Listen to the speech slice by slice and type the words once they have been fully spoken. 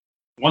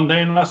One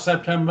day in last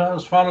September,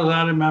 as far as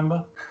I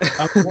remember,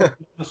 I was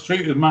walking the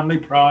street with manly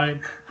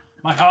pride.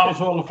 My heart was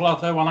all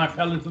aflutter when I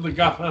fell into the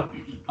gutter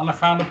and I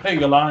found a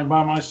pig lying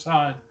by my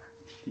side.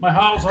 My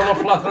heart was all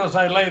aflutter as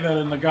I lay there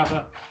in the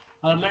gutter,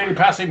 and a lady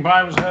passing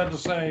by was heard to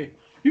say,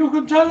 "You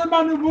can tell a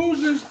man who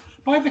oozes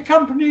by the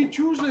company he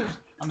chooses."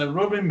 And the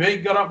rubbing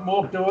pig got up and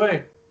walked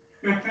away.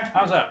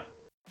 How's that?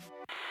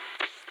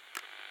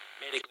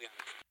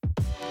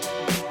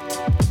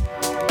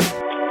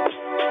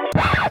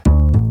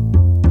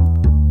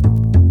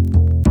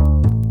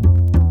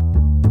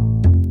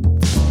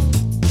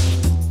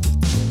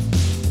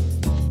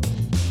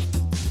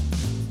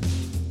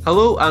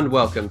 Hello and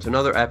welcome to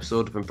another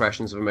episode of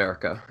Impressions of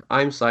America.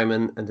 I'm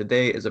Simon, and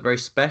today is a very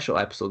special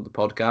episode of the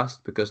podcast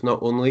because not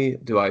only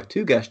do I have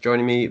two guests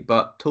joining me,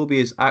 but Toby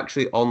is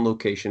actually on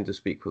location to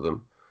speak with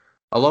them.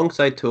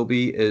 Alongside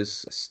Toby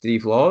is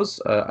Steve Laws,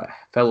 a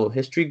fellow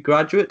history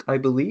graduate, I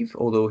believe,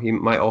 although he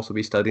might also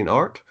be studying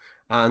art.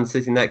 And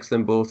sitting next to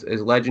them both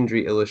is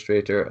legendary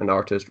illustrator and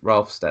artist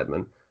Ralph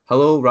Steadman.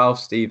 Hello, Ralph,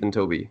 Steve, and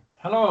Toby.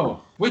 Hello.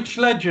 Which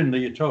legend are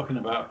you talking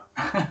about?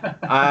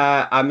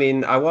 I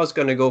mean, I was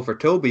going to go for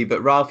Toby,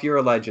 but Ralph, you're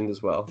a legend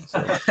as well.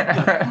 So.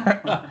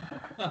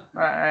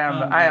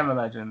 I am a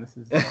legend. This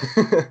is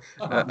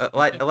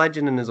a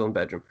legend in his own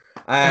bedroom.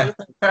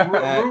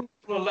 Room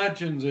full of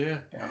legends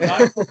here.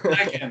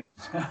 Legends.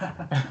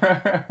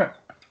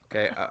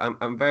 Okay,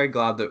 I'm very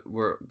glad that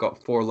we've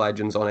got four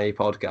legends on a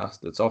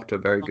podcast. It's off to a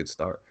very good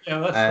start.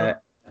 Yeah,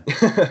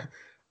 that's right.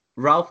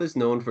 Ralph is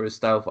known for his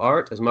style of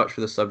art as much for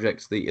the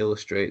subjects that he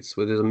illustrates,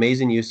 with his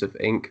amazing use of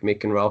ink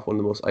making Ralph one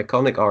of the most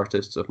iconic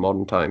artists of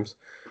modern times.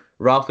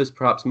 Ralph is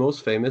perhaps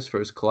most famous for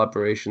his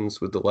collaborations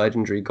with the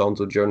legendary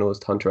gonzo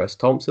journalist Hunter S.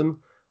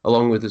 Thompson,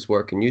 along with his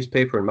work in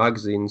newspaper and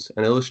magazines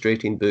and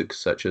illustrating books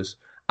such as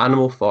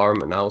Animal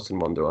Farm and Alice in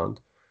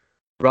Wonderland.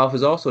 Ralph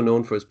is also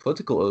known for his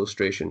political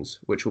illustrations,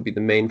 which will be the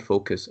main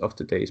focus of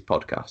today's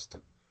podcast.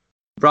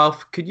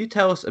 Ralph, could you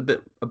tell us a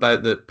bit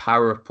about the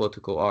power of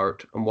political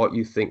art and what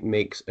you think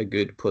makes a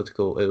good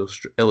political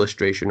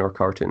illustration or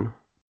cartoon?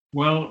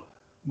 Well,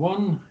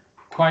 one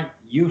quite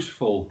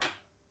useful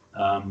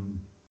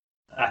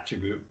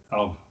attribute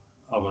of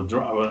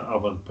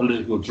a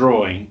political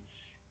drawing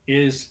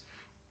is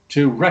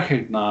to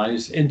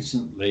recognize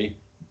instantly,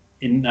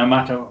 in no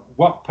matter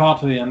what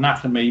part of the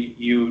anatomy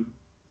you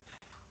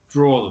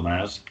draw them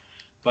as,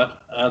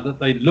 but that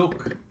they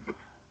look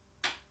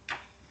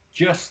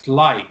just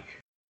like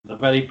the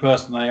very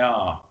person they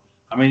are.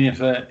 I mean,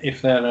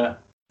 if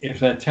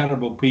they're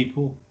terrible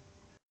people,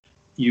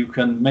 you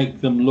can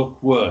make them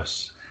look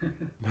worse,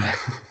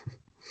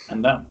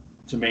 and that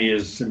to me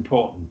is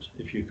important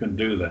if you can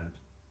do that.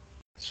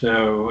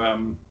 So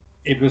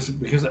it was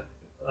because,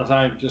 as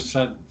I've just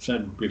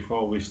said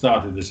before we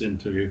started this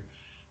interview,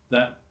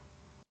 that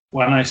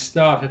when I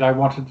started, I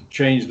wanted to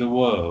change the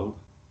world,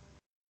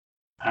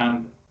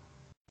 and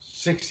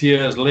 6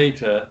 years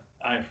later,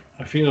 I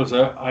feel as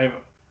though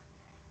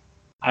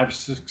I've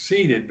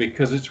succeeded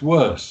because it's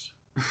worse.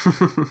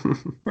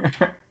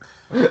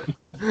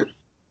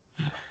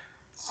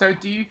 So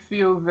do you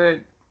feel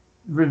that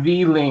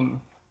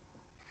revealing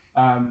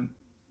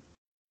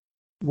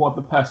what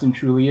the person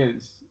truly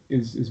is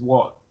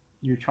what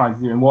you're trying to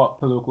do and what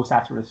political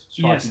satirists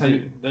try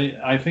to do?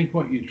 I think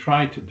what you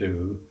try to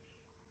do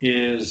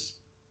is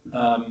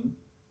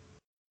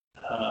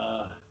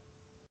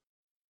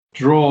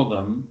draw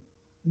them,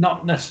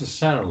 not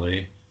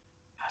necessarily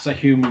as a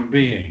human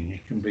being.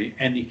 It can be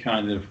any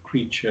kind of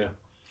creature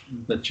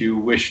that you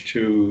wish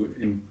to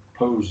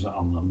impose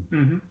on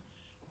them,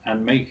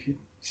 and make it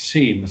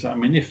seem. I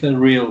mean, if they're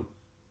real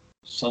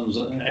sons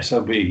of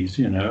SOBs,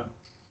 you know,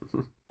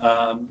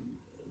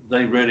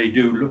 they really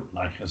do look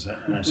like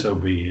an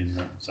SOB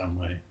in some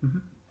way,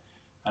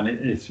 and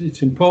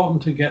it's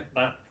important to get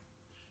that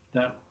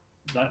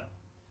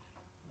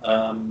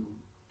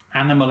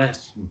animal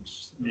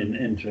essence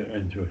into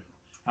it.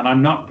 And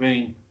I'm not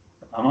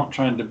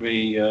trying to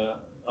be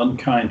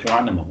unkind to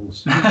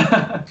animals.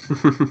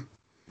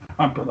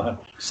 I put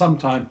that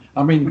sometimes.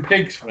 I mean,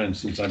 pigs, for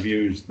instance, I've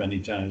used many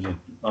times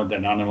on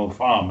Animal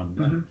Farm,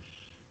 and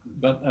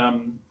but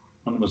when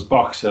there was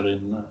Boxer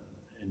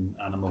in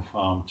Animal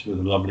Farm too,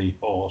 the lovely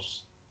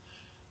horse,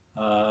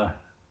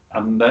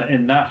 and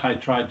in that I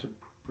tried to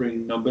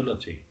bring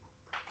nobility.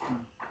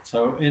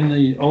 So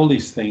in all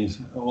these things,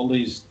 all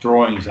these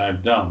drawings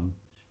I've done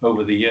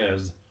over the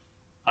years,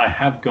 I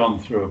have gone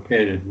through a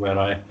period where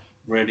I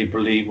really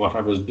believed what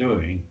I was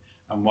doing,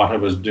 and what I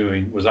was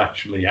doing was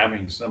actually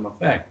having some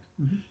effect.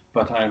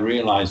 But I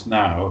realize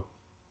now,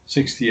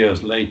 60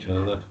 years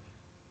later, that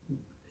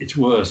it's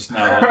worse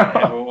now than it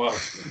ever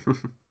was.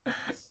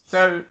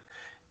 So,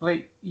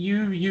 like,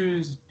 you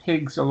use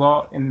pigs a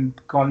lot in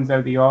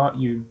Gonzo the Art.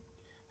 You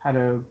had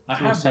a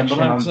section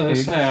on pigs.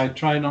 As I say, I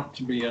try not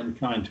to be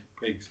unkind to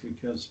pigs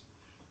because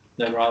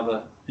they're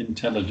rather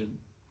intelligent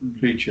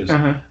creatures,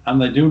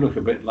 and they do look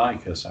a bit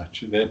like us.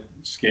 Actually, their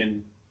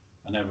skin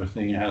and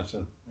everything has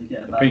a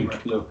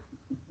pink look.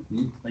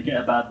 They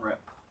get a bad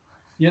rep.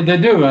 Yeah, they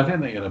do. I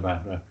think they get a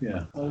bad rep.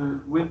 Yeah.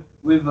 So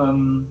with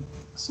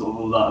sort of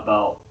all that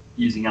about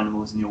using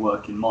animals in your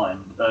work in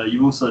mind,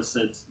 you also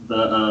said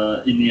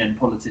that in the end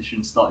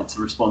politicians started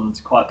to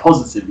respond quite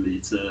positively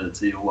to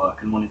your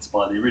work and wanted to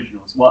buy the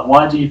originals.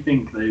 Why do you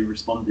think they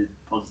responded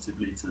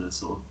positively to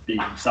sort of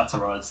being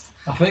satirised?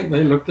 I think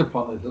they looked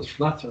upon it as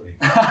flattery.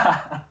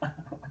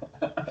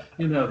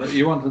 You know, that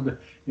you want to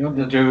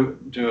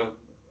do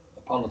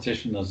a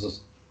politician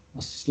as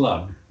a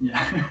slug.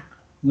 Yeah.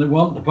 They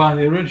want to buy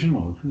the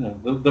original. You know,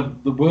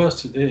 the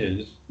worse it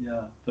is,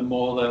 Yeah. the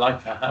more they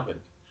like to have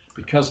it,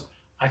 because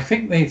I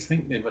think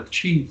they've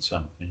achieved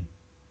something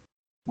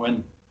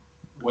when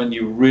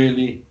you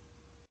really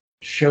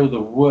show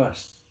the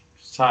worst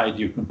side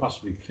you can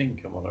possibly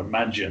think of or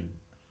imagine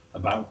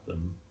about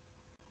them.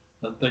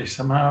 That they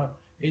somehow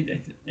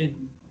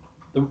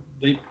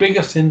the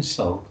biggest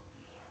insult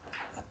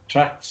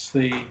attracts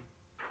the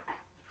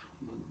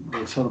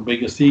sort of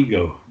biggest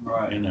ego.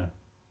 Right. You know.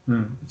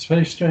 It's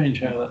very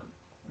strange how that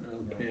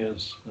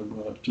appears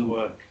to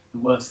work. The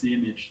worse the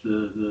image,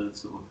 the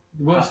sort of...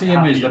 The worse the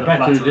image, the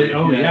better it is.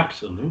 Oh, yeah. yeah,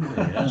 absolutely.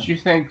 Yeah. Do you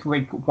think,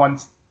 like,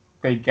 once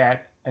they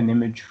get an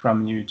image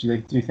from you,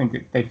 do you think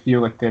that they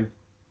feel like they've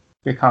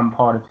become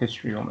part of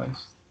history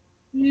almost?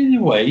 In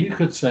a way, you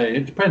could say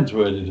it depends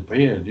where it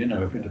appeared. You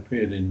know, if it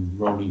appeared in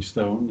Rolling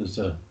Stone,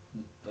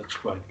 that's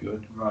quite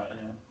good. Right.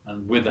 Yeah.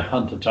 And with the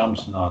Hunter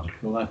Thompson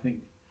article, I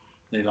think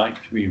they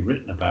like to be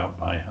written about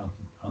by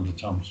Hunter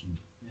Thompson.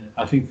 Yeah.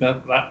 I think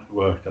that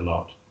worked a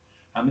lot,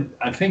 and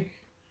I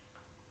think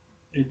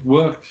it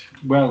worked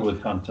well with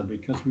Hunter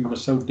because we were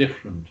so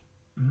different.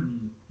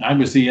 Mm-hmm. I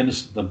was the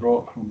innocent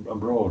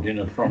abroad, you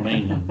know, from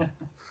England,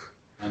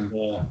 and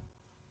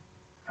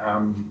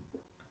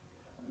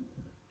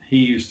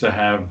he used to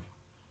have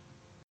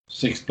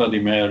 6 Bloody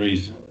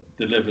Marys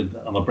delivered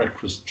on a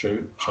breakfast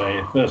tray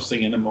first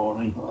thing in the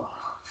morning.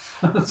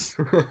 But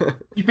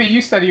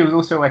you said he was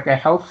also like a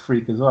health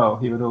freak as well.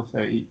 He would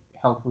also eat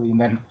healthily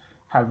and then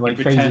have like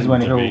phases when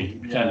he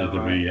pretended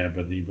to be,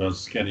 but he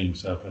was getting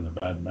himself in a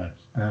bad mess.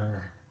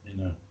 You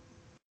know,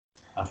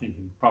 I think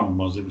the problem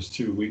was it was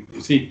too weak.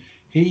 You see,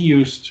 he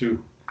used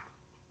to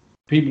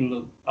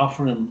people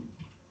offer him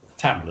a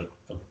tablet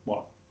of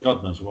what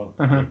God knows what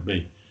it would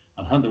be,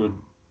 and Hunter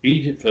would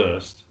eat it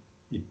first.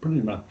 He'd put it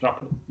in mouth,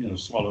 drop it, you know,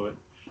 swallow it,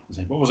 and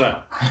say, "What was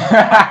that?"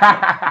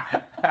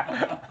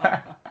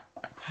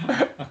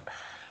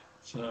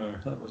 So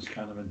that was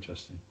kind of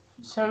interesting.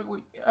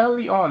 So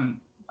early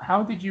on,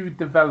 how did you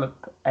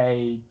develop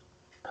a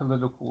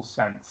political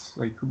sense?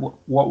 Like,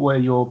 what were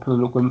your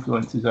political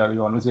influences early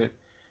on? Was it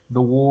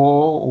the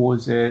war, or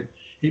was it?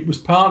 It was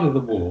part of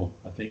the war,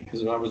 I think,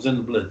 because I was in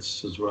the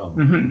Blitz as well.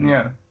 Mm-hmm,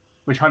 yeah,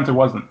 which Hunter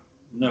wasn't.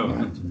 No,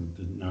 Hunter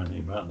didn't know anything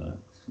about that.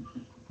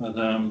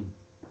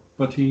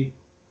 But he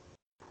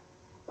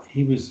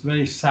was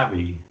very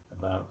savvy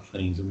about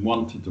things and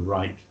wanted to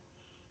write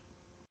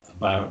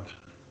about.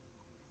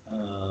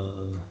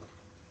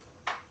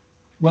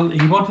 Well,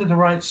 he wanted to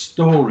write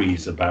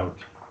stories about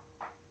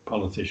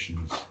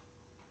politicians.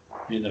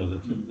 You know,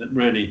 that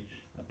really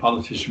a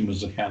politician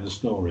was a kind of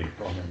story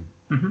for him.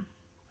 Mm-hmm.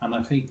 And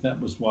I think that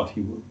was what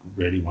he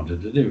really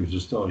wanted to do, he was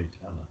a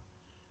storyteller.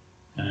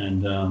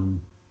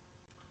 And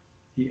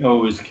he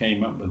always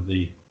came up with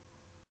the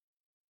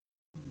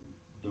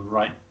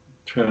right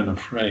turn of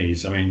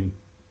phrase. I mean,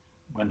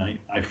 when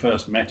I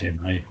first met him,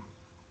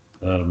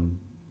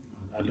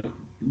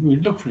 we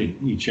looked for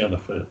each other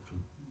for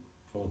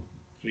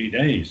 3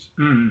 days.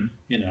 Mm.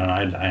 You know,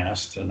 I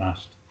asked.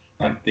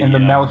 Like in the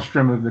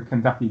maelstrom of the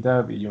Kentucky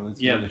Derby,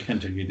 the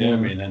Kentucky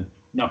Derby, and then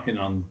knocking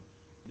on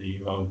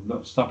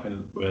not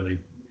stopping where they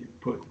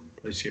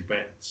place your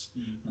bets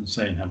and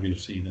saying, "Have you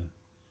seen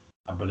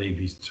I believe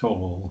he's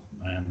tall,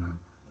 and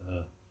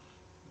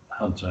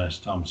Hunter S.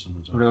 Thompson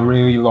was with a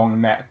really long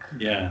neck."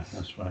 Yeah,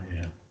 that's right.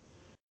 Yeah,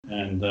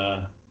 and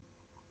there's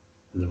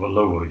a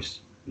low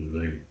voice.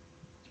 They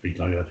speak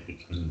like that.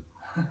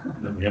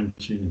 We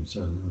haven't seen him,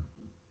 so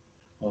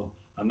well.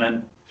 And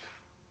then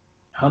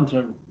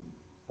Hunter,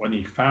 when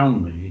he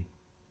found me,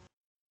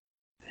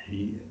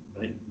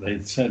 they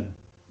said,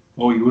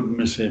 "Oh, you wouldn't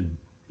miss him.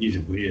 He's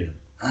weird."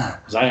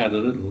 Because I had a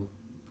little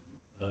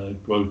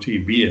goatee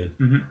beard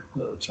at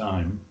the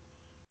time,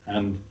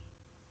 and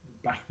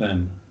back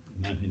then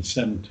in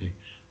 1970,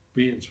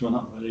 beards were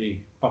not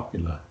very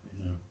popular,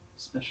 you know.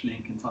 Especially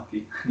in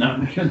Kentucky. No,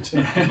 in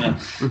Kentucky, no.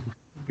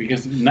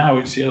 Because now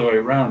it's the other way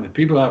around.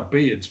 People have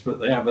beards, but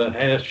they have their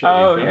hair shaved.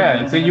 Oh,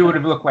 yeah. So you would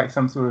have looked like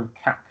some sort of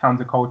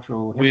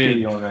countercultural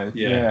hippie almost.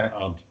 Yeah,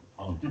 odd.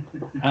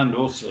 And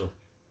also,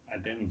 I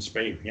didn't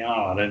speak,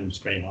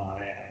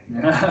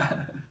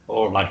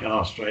 or like an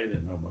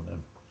Australian or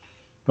whatever.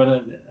 But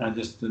I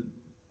just,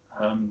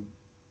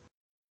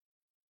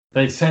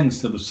 they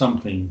sensed there was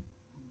something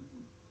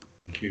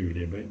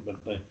peculiar,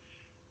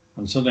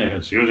 and suddenly I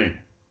heard, "Excuse me."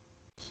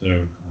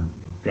 So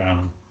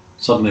ground.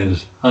 Suddenly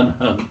there's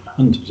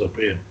hunters up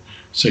here,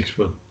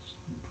 6'5"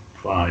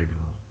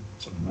 or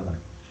something like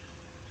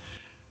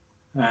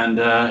that.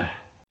 And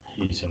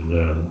he said,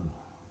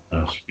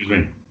 "Excuse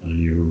me, are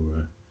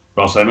you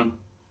Ross Emmon?"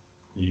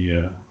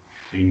 the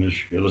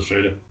English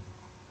illustrator.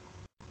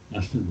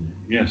 I said,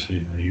 yes,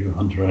 are you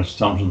Hunter S.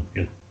 Thompson?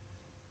 Yeah.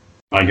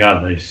 My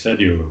God, they said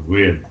you were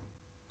weird,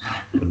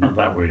 but not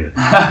that weird.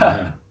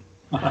 Yeah.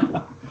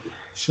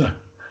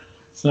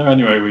 So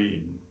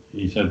anyway,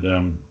 he said,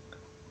 do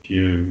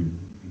you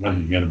want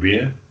to get a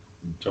beer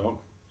and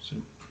talk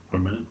for a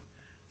minute?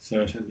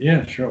 So I said,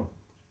 yeah, sure.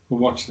 We'll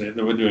watch they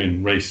were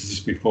doing races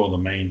just before the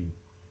main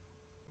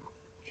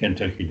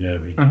Kentucky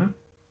Derby. Mhm.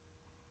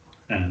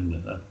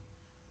 And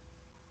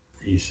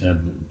he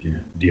said,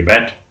 do you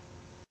bet?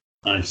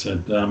 I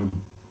said,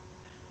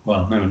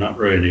 well, no, not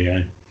really.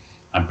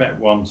 I bet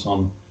once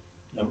on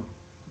the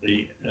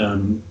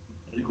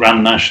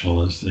Grand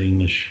National, as the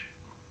English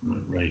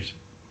race,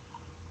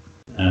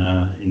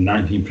 in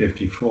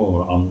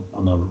 1954 on I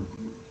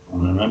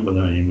remember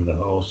the name of the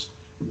horse.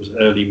 It was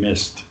Early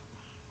Mist.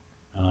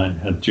 And I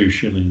had 2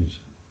 shillings,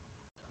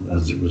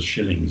 as it was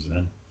shillings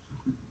then.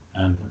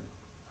 And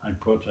I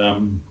put...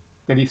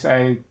 Did he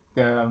say,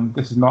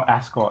 this is not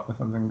Ascot or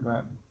something like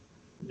that?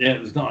 Yeah,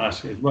 it was not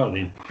Ascot. Well,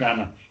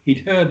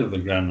 he'd heard of the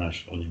Grand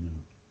National, you know.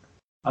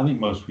 I think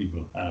most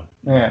people have.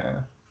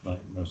 Yeah. Like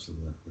most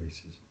of the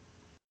races.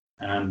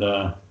 And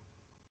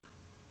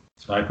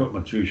so I put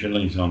my 2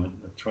 shillings on it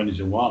at 20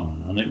 to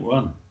 1, and it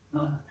won.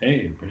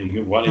 Hey, pretty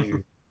good. Why don't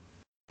you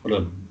put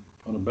a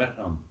bet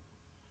on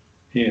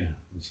here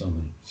or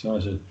something? So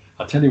I said,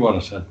 I'll tell you what I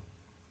said.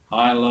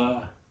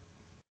 I'll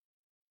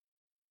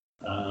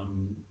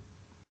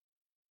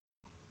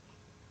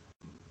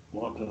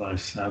what did I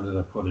say? How did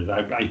I put it?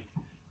 I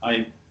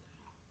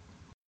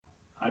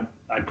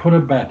put a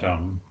bet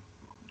on.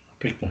 I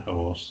picked a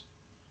horse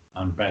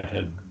and bet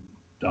 $1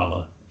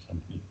 or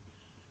something,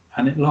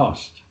 and it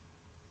lost.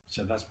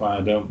 So that's why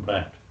I don't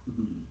bet.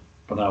 Mm-hmm.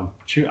 But I'll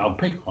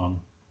pick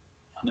one,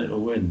 and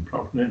it'll win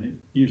probably. And it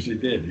usually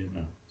did, you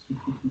know.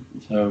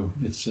 So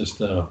it's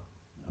just a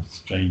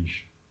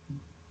strange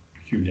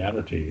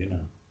peculiarity, you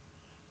know,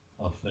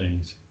 of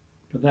things.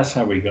 But that's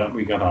how we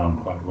got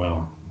on quite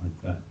well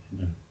like that, you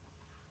know.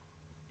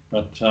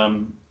 But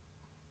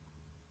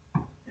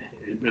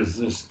it was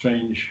this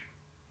strange.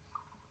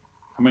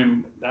 I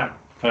mean, that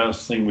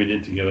first thing we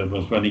did together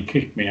was when he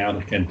kicked me out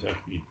of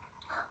Kentucky.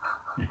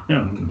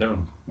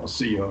 I'll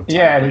see you.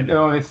 Yeah,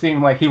 it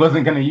seemed like he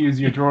wasn't going to use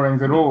your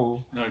drawings at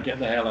all. No, get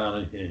the hell out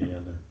of here. Yeah,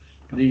 no.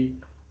 But he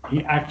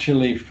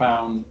actually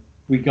found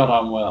we got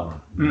on well.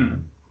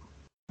 Mm.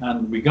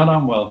 And we got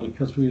on well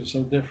because we were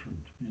so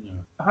different, you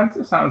know.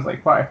 Hunter sounds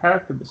like quite a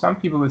character, but some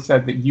people have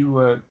said that you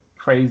were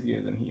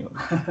crazier than he was.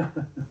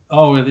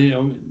 Oh,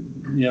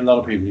 yeah, a lot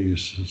of people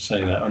used to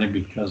say that only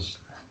because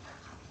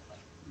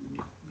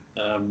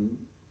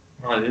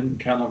I didn't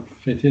kind of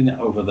fit in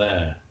over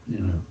there, you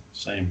know,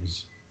 same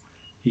as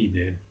he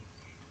did.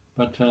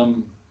 But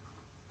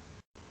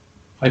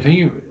I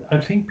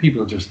think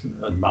people just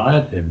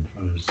admired him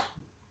for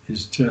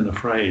his turn of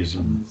phrase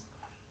and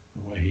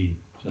the way he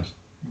just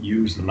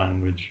used the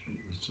language.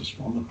 It was just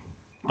wonderful.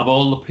 Of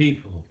all the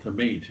people to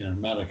meet in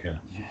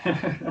America,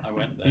 I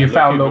went there. You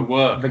found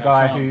the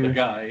guy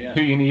yeah.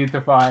 who you needed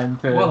to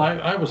find. Well,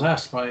 I was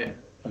asked by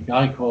a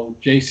guy called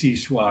J.C.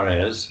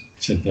 Suarez.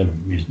 Said that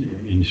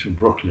he's from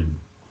Brooklyn,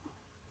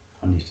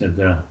 and he said,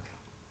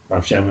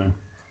 "Rob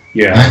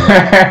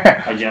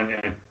yeah,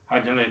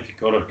 I'd like to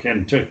go to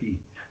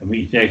Kentucky and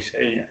meet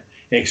ex-Hells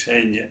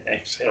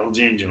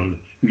Angel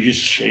who just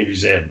shaved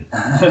his head."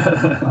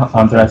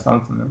 Hunter S.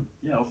 Thompson.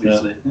 Yeah,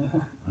 obviously.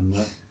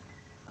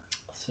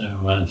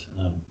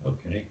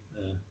 Okay.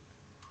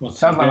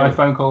 Sounds like my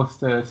phone calls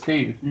to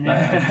Steve.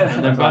 Yeah.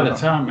 And then by the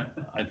time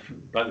I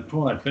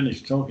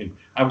finished talking,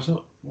 I was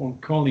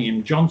calling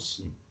him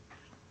Johnson.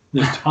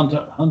 This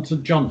Hunter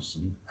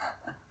Johnson.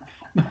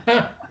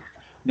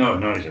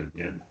 No, he said,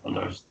 yeah,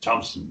 Hunter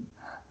Thompson.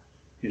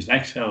 He's an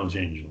ex-Hells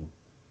Angel,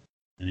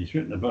 and he's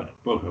written a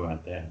book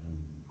about that.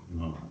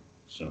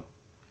 So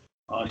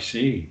I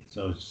see.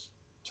 So it's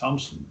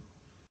Thompson,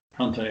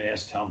 Hunter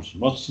S. Thompson.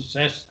 What's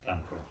the S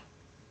stand for?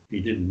 He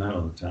didn't know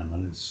at the time,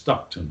 and it's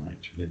Stockton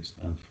actually it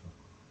stands for.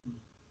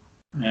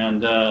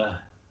 And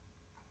I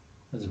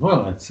said,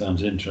 well, that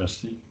sounds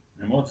interesting.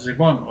 And what does he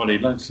want? Well,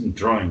 he'd like some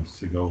drawings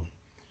to go.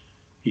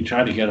 He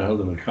tried to get a hold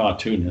of a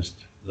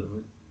cartoonist,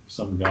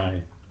 some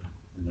guy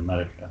in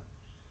America,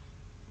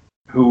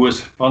 who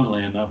was,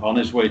 funnily enough, on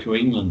his way to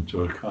England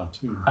to a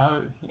cartoon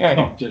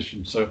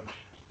competition. So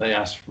they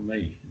asked for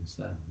me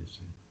instead, you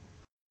see.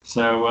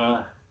 So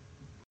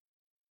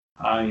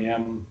I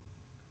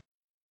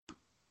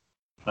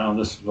found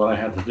this is what I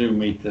had to do,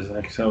 meet this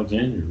ex-Hells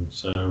Angel.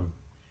 So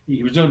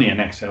he was only an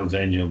ex-Hells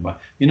Angel, but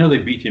they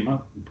beat him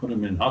up and put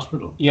him in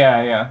hospital.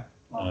 Yeah.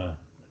 After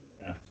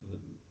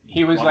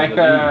he was like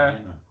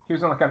he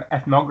was like an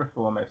ethnographer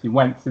almost. He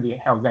went to the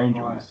Hells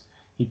Angels. Right.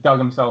 He dug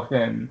himself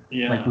in,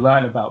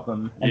 learned about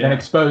them, and then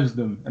exposed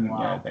them. And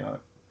they were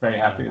very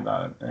happy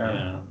about it.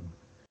 Yeah.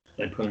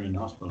 They put him in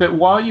hospital. But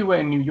while you were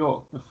in New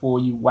York, before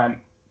you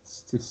went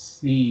to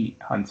see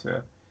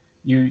Hunter,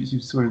 you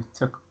sort of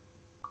took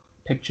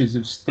pictures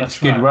of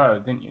Skid Row,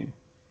 didn't you?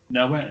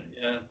 No,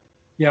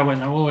 I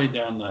went all the way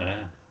down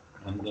there,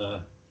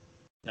 and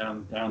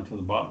down to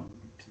the bottom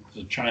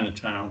to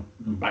Chinatown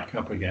and back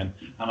up again,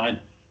 and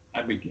I'd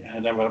have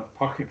a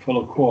pocket full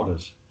of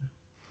quarters,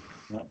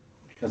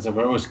 because they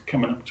were always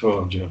coming up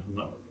towards you.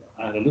 And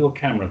I had a little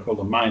camera called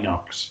a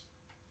Minox,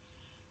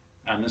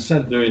 and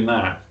instead of doing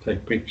that,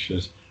 take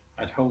pictures,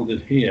 I'd hold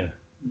it here,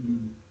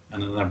 and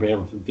then I'd be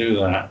able to do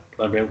that.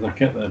 But I'd be able to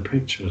get that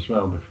picture as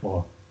well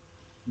before.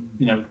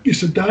 You know,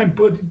 it's a dime,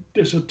 but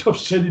it's a tough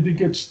city to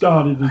get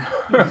started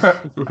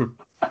in.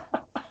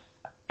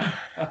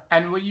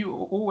 And were you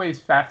always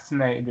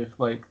fascinated with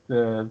like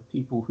the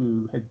people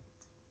who had,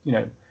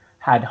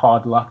 had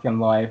hard luck in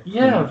life?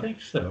 Yeah, I think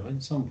so, in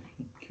some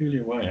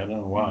peculiar way. I don't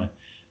know why.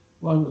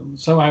 Well,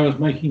 so I was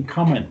making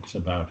comments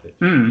about it,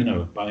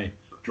 by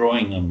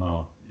drawing them,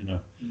 or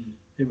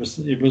it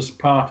was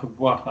part of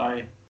what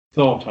I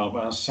thought of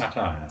as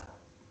satire,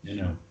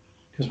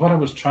 because what I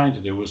was trying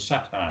to do was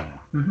satire,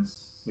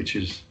 which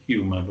is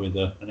humour with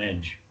an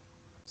edge.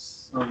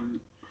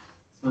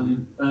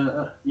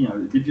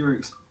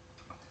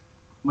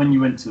 When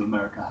you went to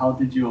America, how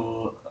did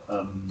your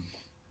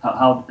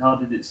how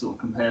did it sort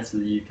of compare to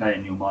the UK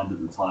in your mind at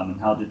the time, and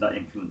how did that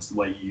influence the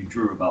way you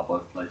drew about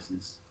both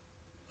places?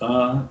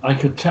 I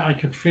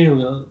could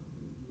feel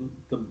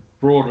the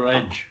broader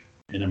edge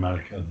in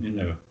America.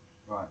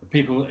 Right. The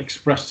people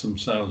express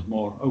themselves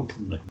more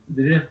openly.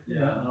 Did you?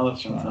 Yeah, no,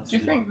 that's right. Do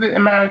you think that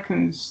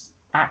Americans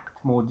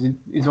act more?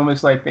 It's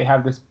almost like they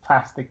have this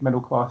plastic middle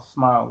class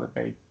smile that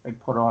they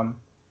put on.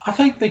 I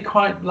think they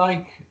quite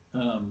like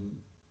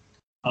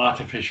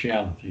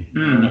artificiality.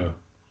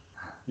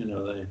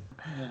 They.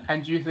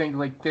 And do you think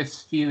like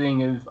this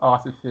feeling of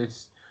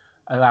artifice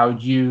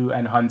allowed you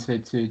and Hunter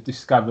to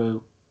discover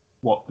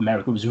what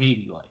America was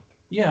really like?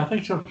 Yeah, I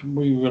think that's what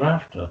we were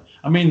after.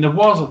 I mean, there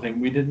was a thing,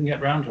 we didn't get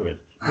round to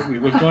it, but we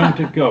were going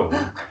to go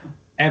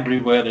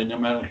everywhere in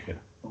America.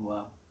 Oh,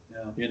 wow.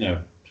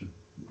 Yeah. To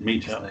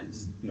meet up,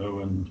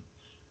 and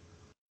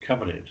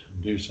cover it,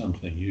 and do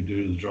something. You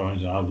do the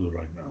drawings, I'll do the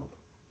writing,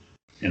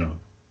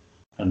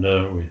 and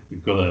we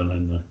go there,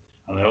 and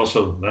I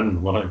also,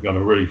 then what I've got a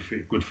really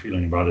good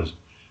feeling about is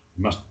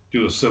we must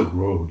do the Silk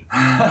Road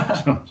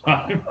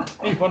sometime.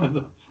 He wanted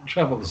to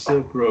travel the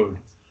Silk Road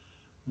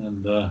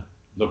and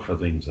look for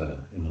things there,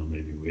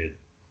 maybe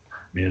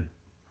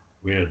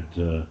weird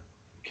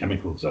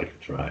chemicals I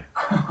could try.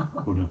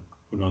 Who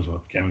knows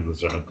what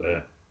chemicals are out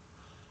there?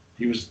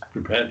 He was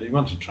prepared. He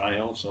wanted to try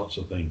all sorts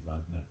of things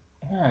like that.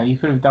 Yeah, you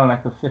could have done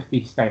like a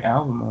 50-state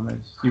album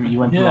almost. You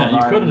went to Long you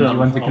could have Island, done you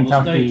went to all the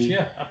Kentucky. states.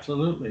 Yeah,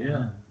 absolutely,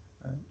 yeah.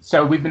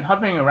 So we've been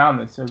hovering around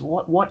this. So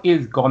what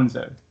is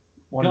gonzo?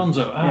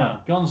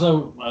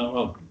 Gonzo,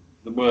 well,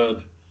 the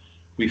word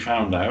we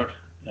found out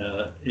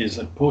is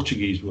a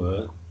Portuguese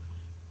word,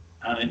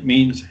 and it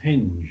means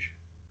hinge.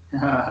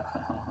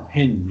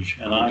 Hinge,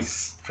 and I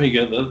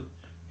figure that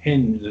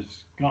hinge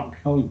is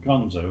called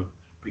gonzo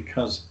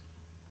because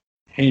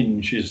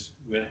hinge is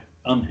we're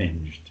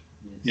unhinged.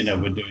 Yes.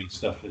 We're doing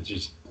stuff that's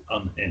just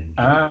unhinged.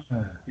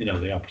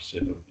 The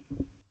opposite of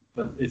it.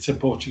 But it's a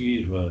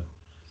Portuguese word.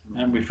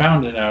 And we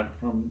found it out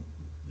from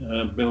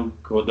Bill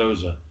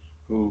Cardoza,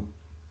 who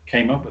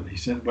came up with it. He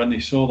said when he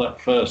saw that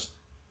first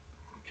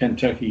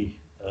Kentucky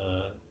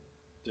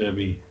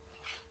Derby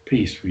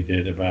piece we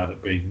did about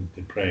it being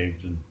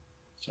depraved and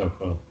so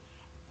forth,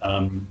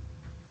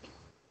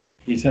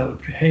 he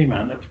said, "Hey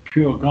man, that was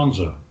pure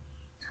gonzo."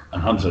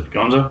 And Hunt said,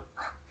 "Gonzo?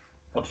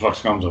 What the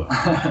fuck's gonzo?"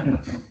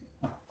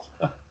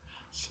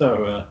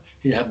 So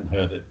he hadn't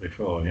heard it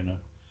before,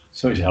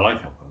 So he said, "I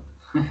like that word.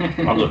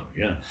 Gonzo,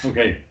 yeah,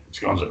 okay, it's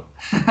gonzo."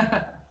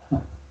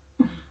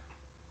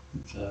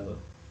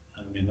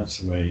 That's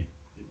the way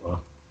it was.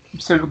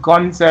 So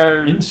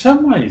gonzo. In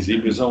some ways, he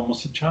was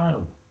almost a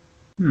child.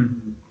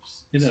 The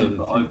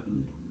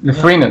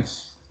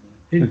freeness.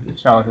 The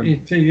childhood.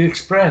 He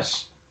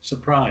expressed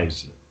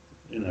surprise,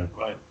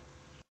 quite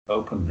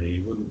openly.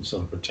 He wouldn't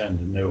sort of pretend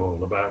to know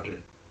all about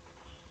it.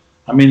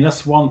 I mean,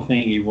 that's one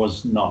thing he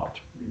was not.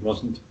 He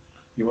wasn't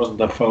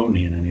a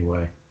phony in any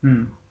way.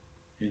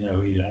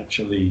 He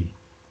actually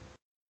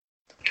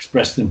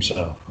expressed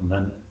himself, and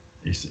then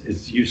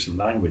his use of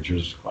language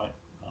was quite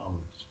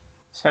marvelous.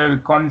 So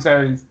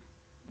gonzo,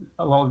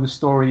 a lot of the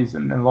stories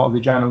and a lot of the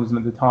journalism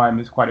at the time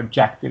is quite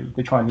objective.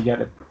 They're trying to get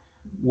at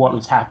what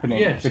was happening.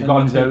 Yes, the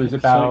gonzo is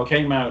about. So it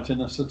came out in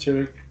a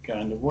satiric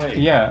kind of way.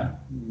 Yeah,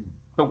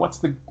 but what's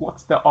the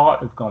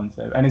art of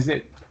gonzo, and is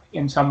it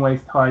in some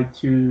ways tied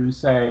to,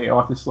 say,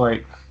 artists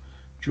like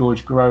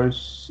George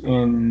Grosz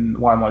in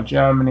Weimar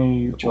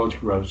Germany? George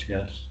Grosz,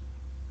 yes.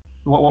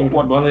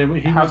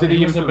 How did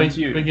he was a influence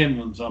you? big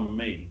influence on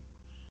me.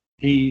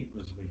 He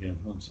was a big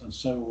influence, and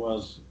so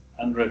was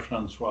André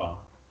Francois,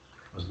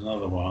 was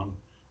another one,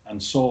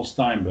 and Saul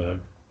Steinberg.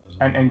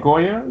 And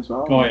Goya as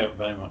well? Goya,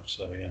 very much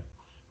so, yeah.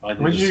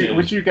 What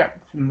did you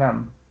get from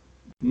them?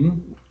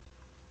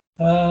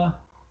 Well,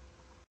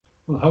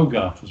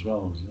 Hogarth as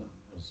well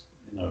was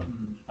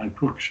and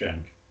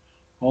Cruikshank.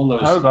 All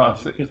those.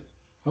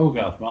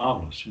 Hogarth,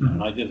 marvelous.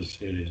 And I did a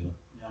series of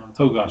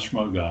Hogarth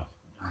Schmogarth.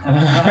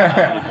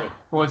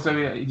 Well, so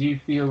do you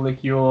feel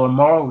like you're a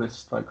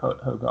moralist like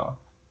Hogarth?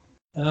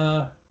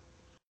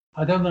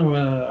 I don't know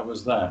whether I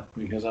was that,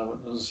 because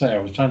as I say, I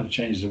was trying to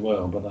change the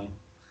world, but I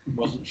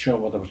wasn't sure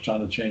what I was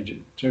trying to change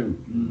it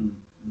to.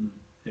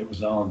 It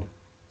was odd.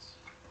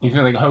 You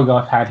feel like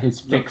Hogarth had his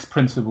fixed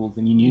principles,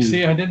 and you knew. You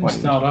see, I didn't what he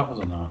start was- off as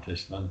an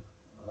artist.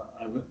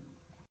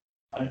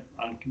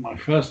 My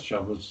first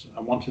job was I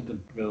wanted to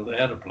build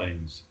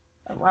aeroplanes,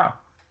 Oh, wow.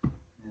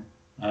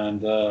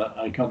 and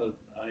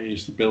I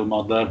used to build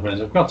model airplanes.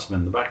 I've got some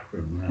in the back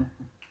room now,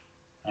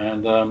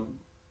 and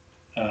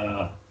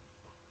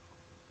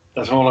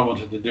that's all I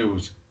wanted to do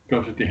was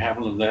go to de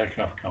Havilland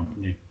Aircraft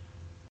Company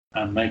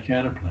and make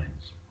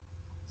aeroplanes.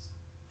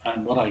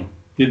 And what I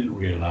didn't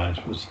realise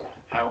was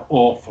how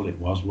awful it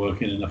was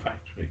working in a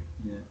factory.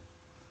 Yeah.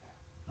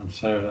 And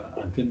so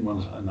I didn't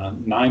want to.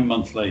 And 9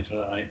 months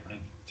later, I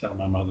tell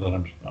my mother,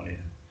 I'm sorry,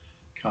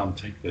 I can't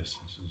take this.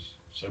 This is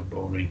so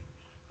boring.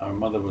 And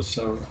my mother was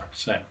so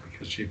upset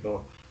because she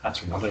thought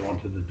that's what I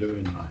wanted to do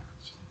in life.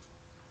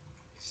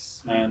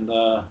 And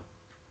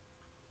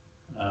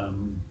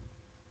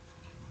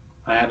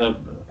I had a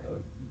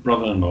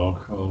brother-in-law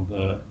called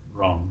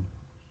Ron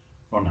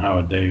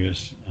Howard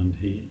Davis, and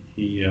he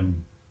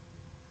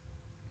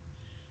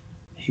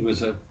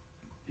was a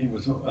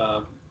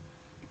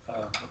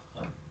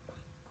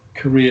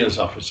careers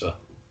officer,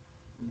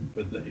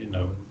 with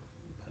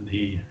and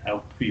he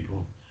helped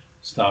people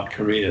start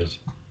careers,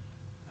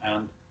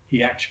 and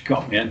he actually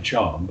got me a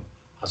job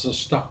as a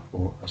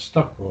stockroom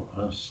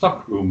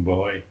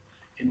boy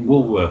in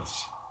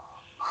Woolworths,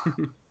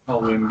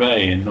 Colwyn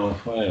Bay in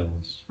North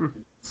Wales.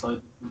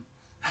 So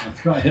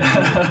That's quite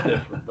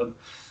different,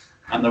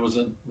 and there was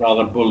a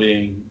rather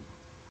bullying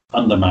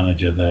under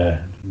manager there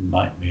who didn't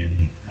like me, and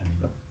he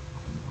ended up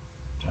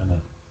trying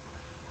to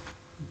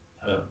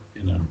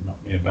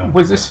knock me about.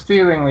 Was this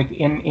feeling like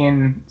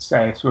in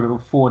say sort of a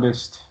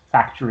Fordist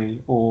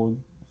factory, or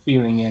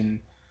feeling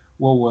in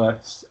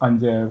Woolworths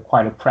under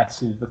quite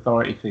oppressive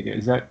authority figure?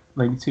 Is that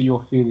like to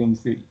your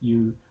feelings that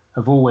you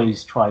have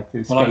always tried to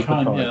escape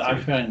authority? I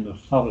find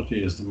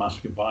authority is the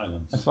mask of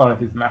violence.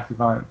 Authority is massive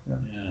violence.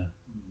 Yeah.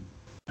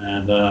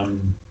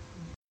 And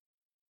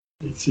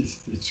it's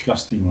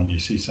disgusting when you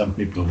see some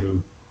people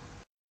who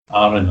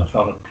are in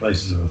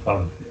places of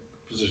authority,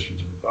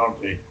 positions of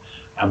authority,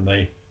 and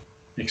they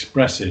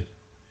express it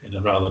in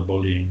a rather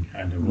bullying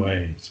kind of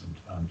way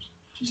sometimes.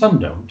 Some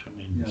don't. I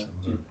mean, Yeah.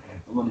 some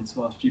I wanted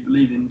to ask, do you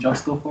believe in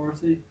just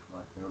authority,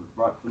 like a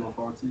rightful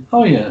authority?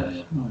 Oh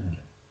yeah. Oh,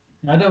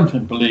 yeah. I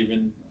don't believe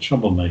in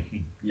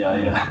troublemaking.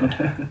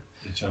 Yeah.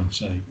 Which I'm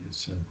saying is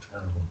so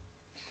terrible.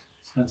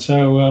 And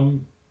so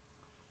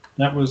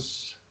that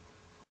was.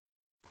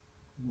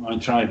 I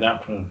tried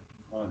that for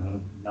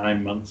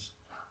 9 months.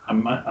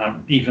 I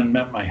even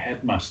met my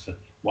headmaster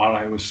while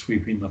I was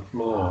sweeping the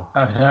floor.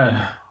 Oh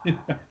no.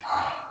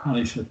 And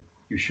he said,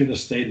 "You should have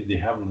stayed at the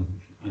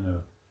Havilland."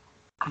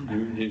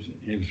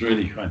 He was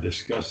really quite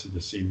disgusted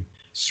to see me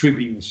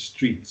sweeping the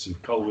streets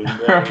of Colwyn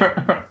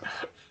Bay.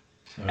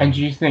 So, And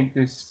do you think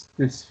this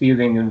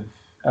feeling of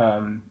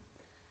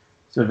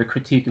sort of a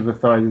critique of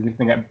authority is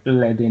anything that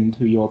bled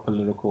into your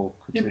political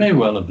critique? it may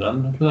well have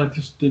done, but I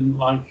just didn't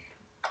like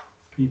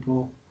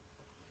people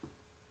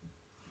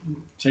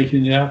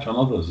taking it out on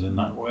others in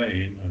that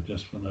way,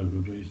 just for no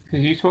good reason.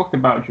 Because you talked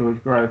about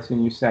George Gross,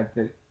 and you said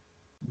that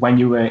when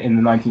you were in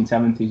the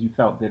 1970s, you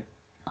felt that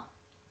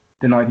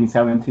the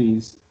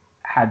 1970s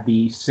had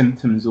the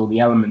symptoms or the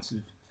elements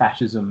of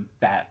fascism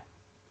that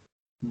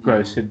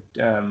Gross had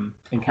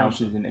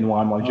encountered in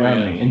Weimar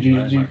Germany. yeah, And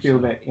very do you much feel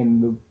so. that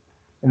in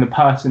the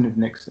person of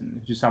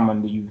Nixon, just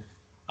someone that you've...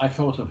 I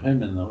thought of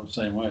him in the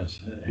same way.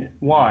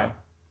 Why?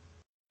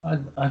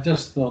 I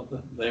just thought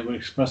that they were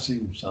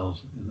expressing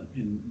themselves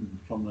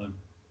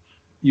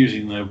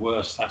using their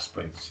worst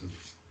aspects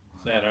of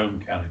their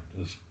own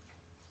characters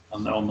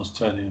and almost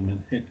turning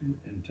them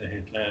into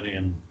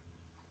Hitlerian.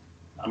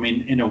 I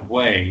mean, in a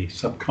way,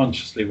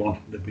 subconsciously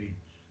wanting to be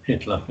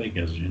Hitler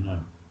figures,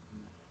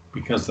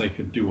 because they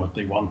could do what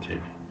they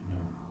wanted.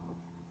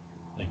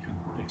 They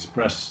could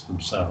express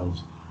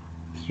themselves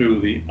through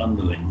the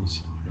underlings,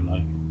 if you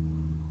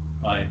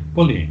like, by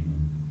bullying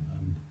them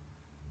and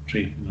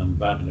treating them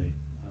badly.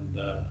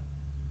 And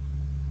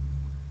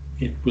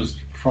it was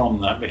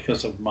from that,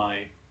 because of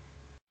my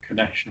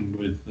connection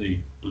with the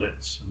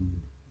Blitz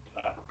and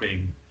that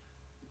being,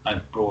 I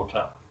brought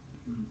up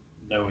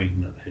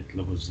knowing that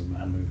Hitler was the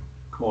man who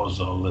caused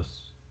all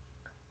this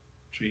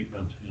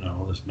treatment,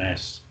 all this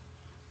mess.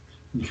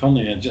 And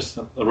funnily, just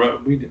up the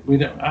road, we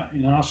don't,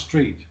 in our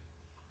street,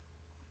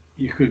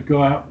 you could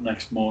go out the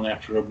next morning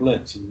after a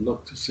blitz and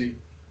look to see,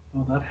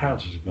 oh, that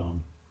house is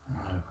gone,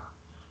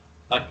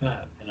 like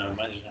that,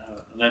 imagine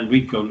how. And then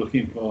we'd go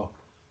looking for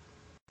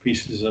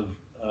pieces of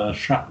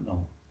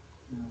shrapnel,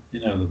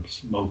 the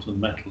molten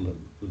metal that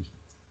was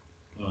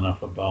blown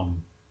off a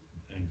bomb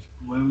and things.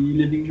 Where were you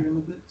living during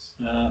the Blitz?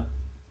 A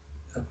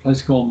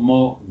place called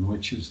Morton,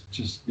 which is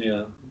just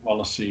near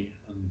Wallasey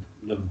and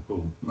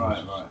Liverpool.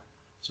 Right.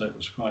 So it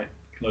was quite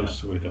close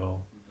to it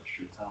all.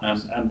 Industrial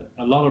towns. And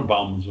a lot of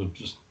bombs were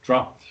just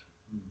dropped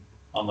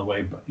on the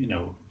way, but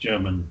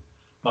German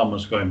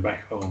bombers going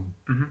back home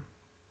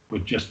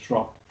would just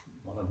drop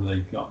whatever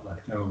they've got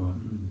left over,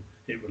 and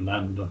it would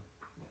land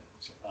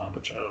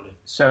arbitrarily.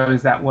 So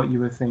is that what you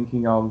were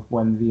thinking of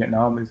when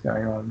Vietnam was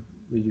going on?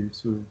 Were you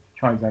sort of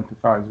trying to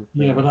empathize with?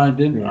 Yeah, but I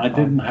didn't. Vietnam? I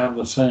didn't have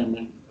the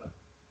same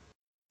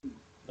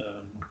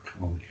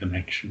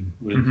connection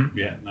with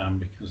Vietnam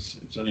because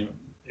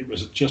it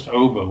was just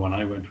over when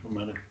I went to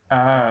America.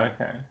 Ah,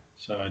 okay.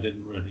 So I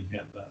didn't really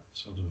get that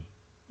sort of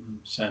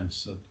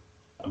sense that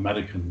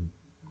American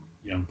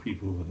young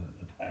people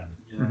had.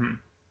 Yeah. Mhm.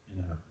 You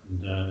know,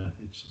 and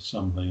it's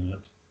something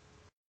that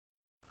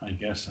I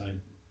guess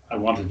I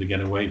wanted to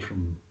get away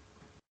from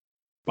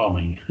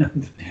bombing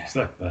and things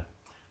like that.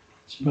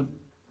 But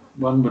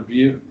one would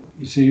view,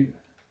 you see,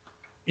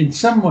 in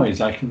some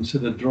ways I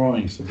consider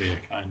drawings to be a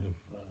kind of,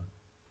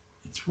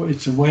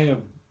 it's a way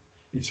of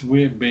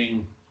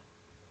being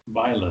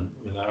violent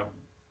without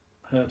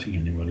hurting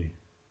anybody.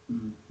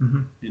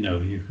 Mhm. You know,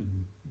 you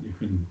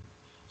can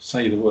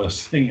say the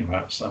worst thing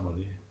about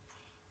somebody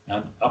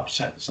and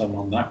upset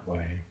someone that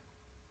way,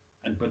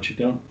 but you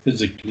don't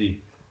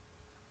physically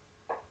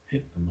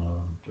hit them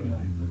or do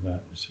anything like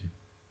that, you see.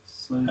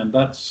 So, And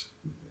that's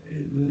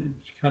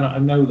it's kind of, I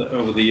know that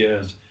over the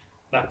years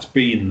that's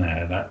been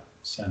there, that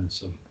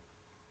sense of,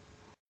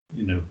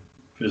 you know,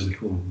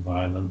 physical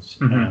violence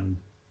and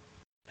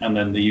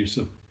then the use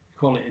of,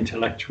 call it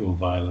intellectual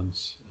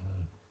violence.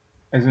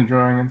 Isn't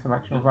drawing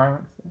intellectual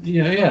violence?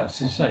 Yes,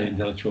 to say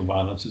intellectual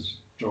violence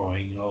is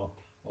drawing or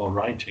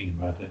writing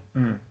about it.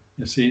 Mm.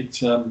 You see,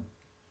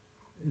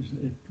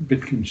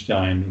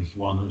 Wittgenstein was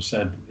one who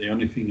said that the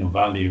only thing of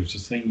value is the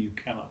thing you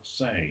cannot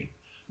say,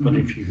 but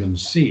if you can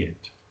see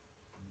it,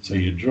 so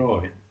you draw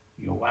it,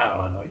 you go,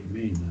 wow, I know what you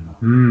mean now.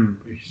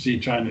 But if you see,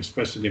 trying to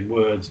express it in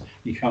words,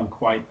 you can't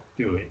quite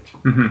do it.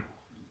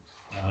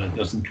 It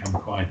doesn't come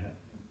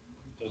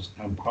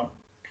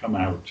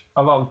out.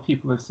 A lot of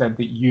people have said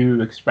that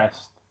you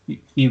expressed the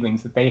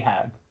feelings that they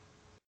had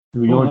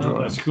through your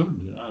drawings. That's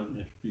good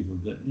if people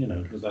did, you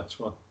know, because that's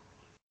what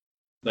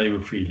they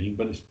were feeling.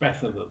 But it's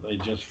better that they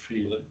just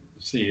feel it,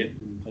 see it,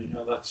 and think,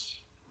 oh,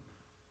 that's,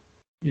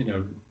 you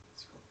know,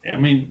 I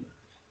mean,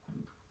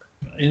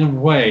 in a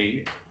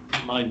way,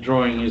 my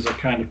drawing is a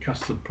kind of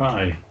custard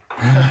pie.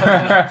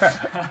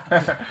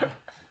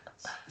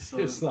 so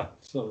It's that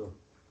sort of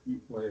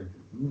way of.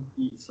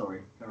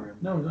 sorry, carry on.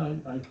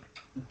 No,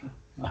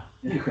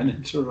 you can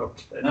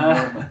interrupt.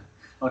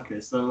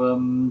 Okay, so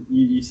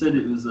you said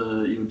it was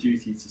your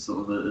duty to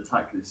sort of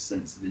attack this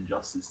sense of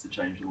injustice to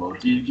change the world.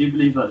 Do you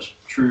believe that's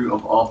true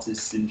of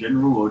artists in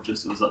general, or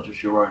was that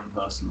just your own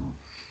personal?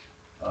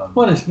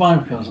 Well, it's my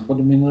personal, but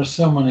I mean, there's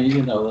so many,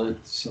 you know,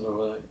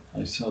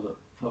 I sort of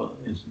thought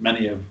it's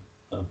many of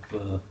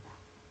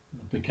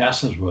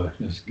Picasso's work,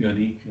 as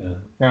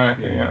Guernica,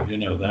 you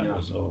know, that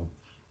was all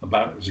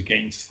about, it was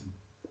against the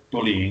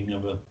bullying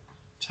of a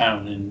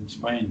town in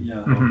Spain,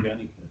 called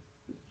Guernica.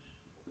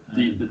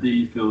 Do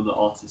you feel that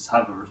artists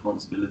have a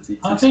responsibility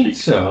to I think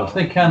speak so. out? If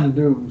they can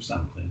do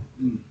something,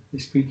 they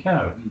speak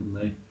out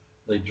and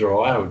they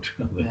draw out,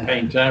 they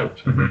paint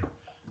out,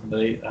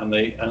 and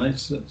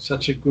it's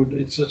such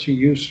a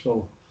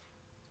useful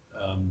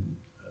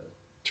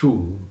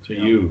tool to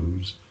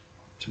use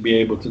to be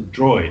able to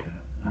draw it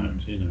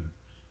out. You know,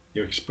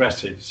 you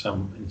express it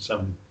in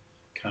some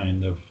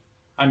kind of.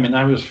 I mean,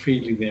 I was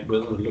feeling it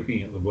with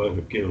looking at the work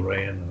of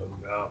Gilray and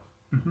Hogarth,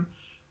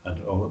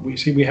 and all.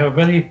 We have a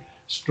very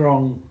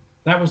strong.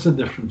 That was the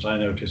difference I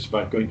noticed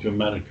about going to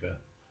America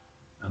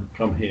and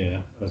from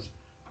here, was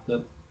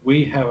that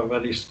we have a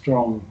very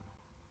strong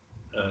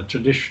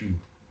tradition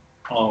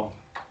of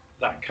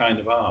that kind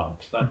of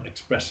art, that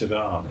expressive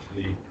art,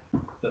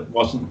 that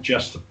wasn't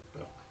just a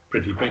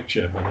pretty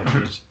picture, but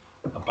it was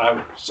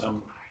about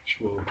some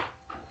actual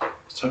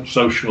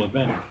social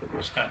event that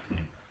was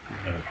happening.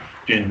 You know,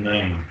 Gin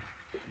Lane,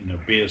 you know,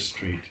 Beer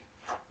Street,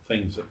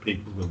 things that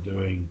people were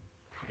doing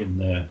in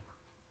their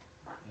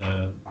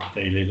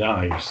daily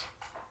lives.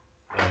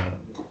 A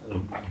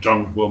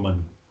drunk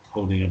woman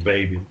holding a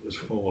baby that was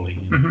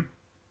falling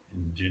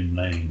in Gin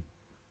Lane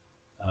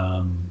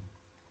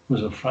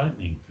was a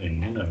frightening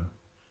thing, you know.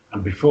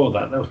 And before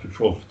that was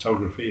before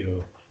photography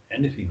or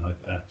anything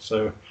like that.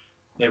 So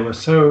they were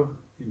so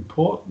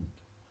important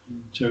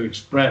to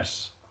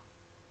express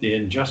the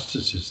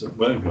injustices that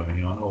were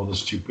going on, or the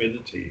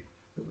stupidity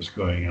that was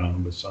going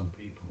on with some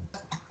people.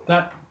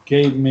 That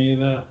gave me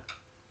the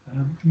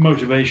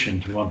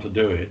motivation to want to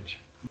do it.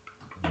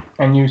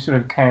 And you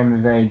sort of came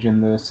of age in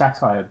the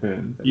satire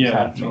boom that was That's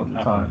happening what at the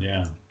happened, time.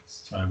 yeah.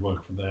 So I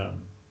worked for their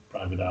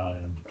private eye.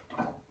 And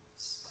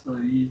So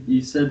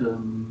you said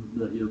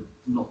that you're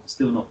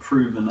still not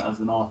proven as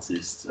an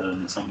artist,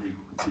 and some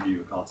people consider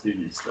you a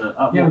cartoonist.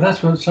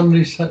 That's what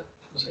somebody said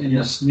in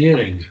the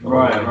sneerings.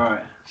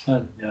 Right.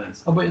 Said,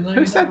 Yes. oh, but you're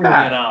Who said not really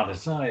that? an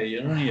artist, are you?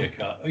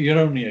 You're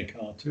only a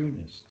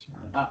cartoonist.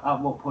 At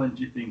what point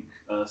do you think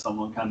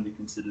someone can be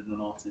considered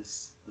an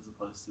artist as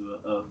opposed to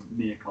a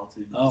mere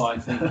cartoonist? Oh, I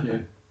think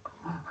you.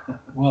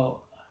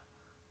 Well,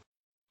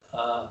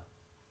 I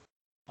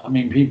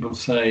mean, people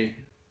say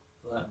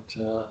that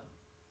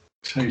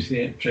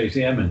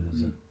Tracy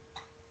Emin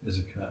is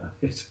a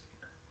cartoonist.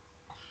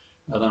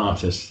 an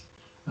artist.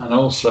 And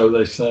also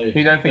they say...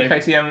 You don't think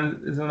Tracy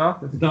Emin is an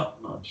artist?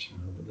 Not much,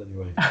 but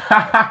anyway.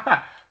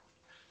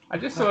 I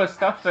just saw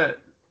stuff at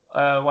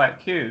White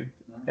Q.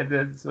 It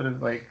did sort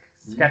of like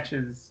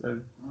sketches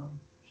of... Oh,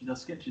 she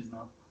does sketches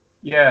now.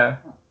 Yeah.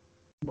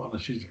 Well,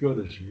 she's good,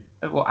 is she?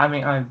 Well, I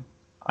mean, I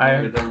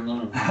don't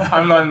know.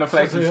 I'm not in the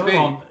place to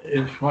speak.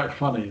 It's quite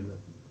funny that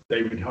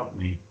David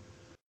Hockney,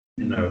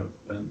 you know,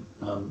 and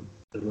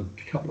there were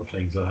a couple of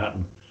things that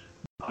happened.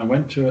 I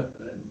went to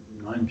in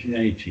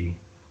 1980.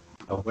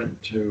 I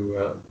went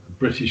to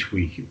British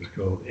Week, it was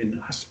called, in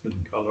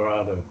Aspen,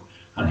 Colorado,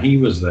 and he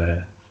was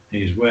there.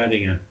 He was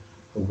wearing a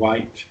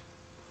white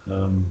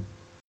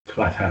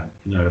flat hat,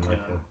 you know, like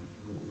a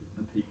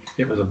peak.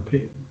 It was a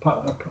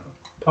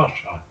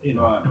posh hat, you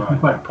know, right.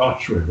 quite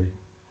posh really.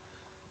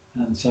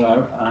 And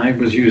so I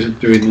was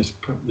doing these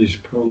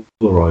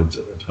Polaroids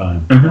at the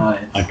time.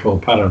 Right. I call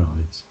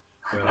paranoids,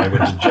 where I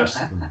would adjust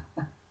them.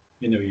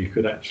 You know, you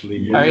could actually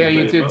move. Oh yeah,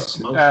 you did.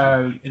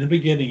 In the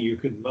beginning, you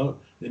could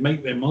they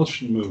make the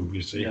emulsion move.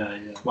 You see,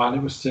 while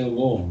it was still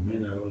warm. You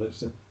know,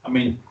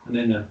 and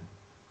in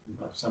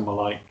somewhere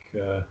like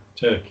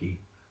Turkey,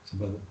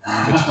 which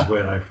is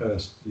where I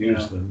first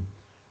used them,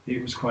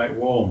 it was quite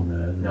warm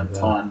there.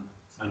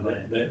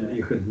 And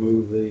you could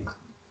move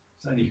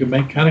and you could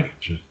make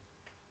caricatures.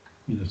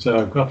 You know, so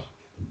I've got.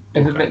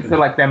 Is it feel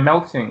like they're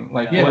melting?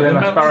 Like yeah,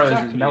 the Sparrows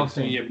exactly. is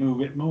melting. So you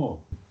move it more.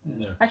 You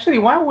know. Actually,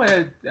 while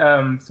we're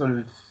sort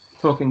of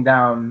talking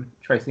down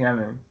Tracy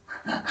Emin,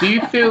 do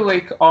you feel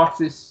like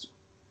artists,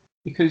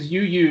 because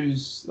you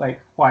use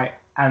like quite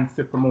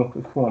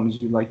anthropomorphic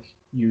forms, you like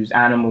use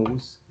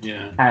animals,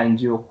 and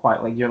you're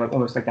like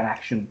almost like an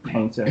action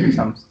painter in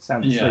some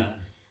sense. Yeah.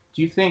 Like,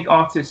 do you think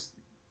artists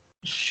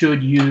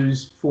should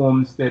use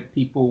forms that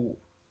people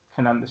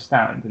can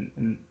understand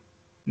and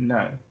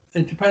know?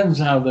 It depends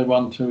how they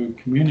want to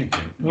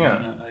communicate. Yeah.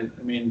 I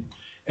mean,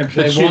 if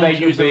Should they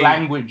use a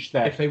language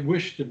that... If they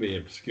wish to be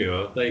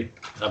obscure, they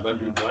have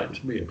every right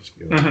to be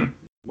obscure. Mm-hmm.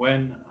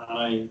 When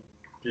I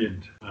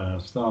did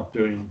start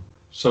doing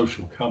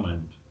social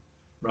comment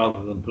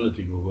rather than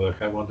political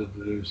work, I wanted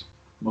to do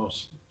more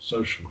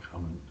social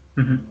comment.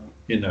 Mm-hmm.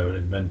 You know,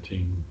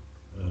 inventing,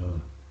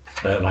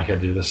 like I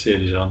did a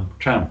series on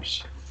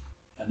tramps.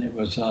 And it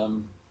was,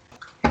 the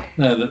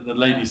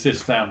lady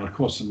sits down, of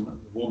course, and the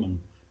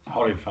woman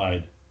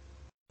horrified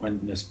when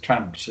this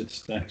tramp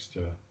sits next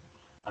to her.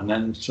 And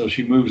then, so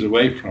she moves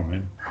away from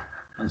him,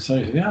 and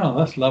so she says, "Oh,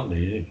 that's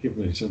lovely. Give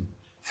me some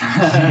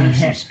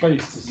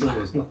space to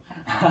sit.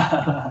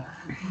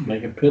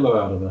 Make a pillow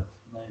out of her."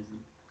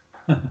 Amazing.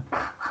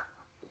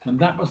 And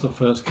that was the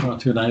first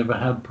cartoon I ever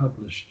had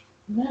published.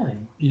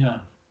 Really?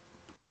 Yeah.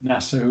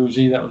 NASA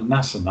Who's-He? That was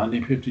NASA,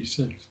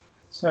 1956.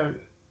 So,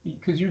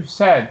 because you've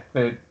said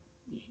that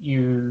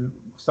you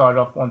started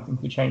off wanting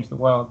to change the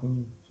world, and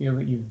you feel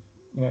that you've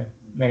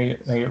made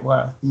it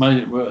work. Made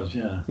it worse,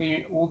 yeah.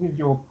 So all of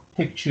your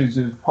pictures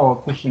of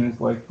politicians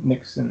like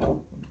Nixon,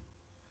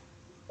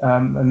 a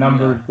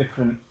number of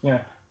different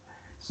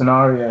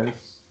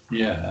scenarios.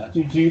 Yeah.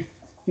 Do you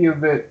feel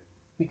that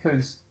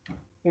because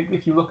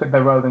if you look at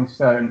the Rolling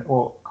Stone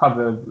or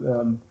cover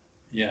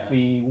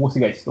the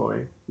Watergate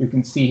story, you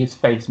can see his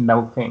face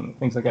melting,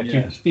 things like that. Yes. Do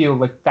you feel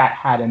like that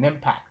had an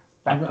impact?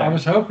 I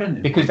was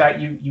hoping. Because that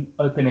you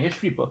open a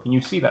history book and you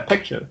see that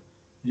picture.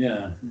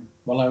 Yeah.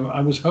 Well,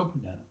 I was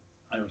hoping that.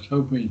 I was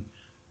hoping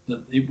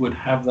that it would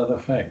have that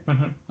effect.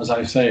 Mm-hmm. As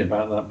I say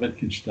about that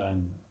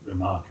Wittgenstein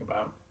remark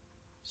about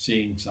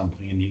seeing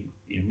something and you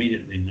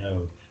immediately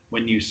know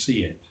when you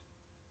see it,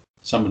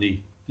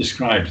 somebody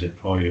describes it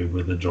for you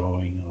with a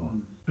drawing or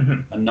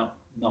and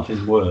not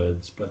in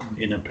words but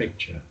in a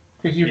picture.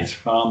 It's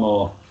far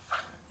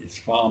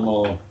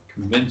more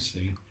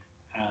convincing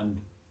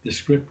and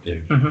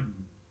descriptive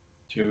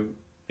to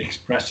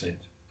express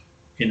it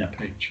in a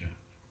picture.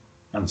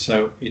 And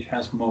so it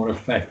has more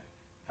effect.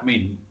 I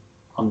mean,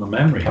 on the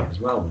memory as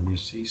well, when you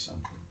see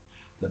something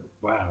that,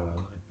 wow, I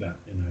like that,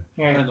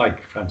 I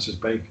like Francis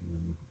Bacon,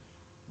 and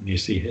when you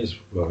see his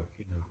work,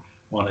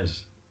 one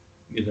is,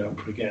 you don't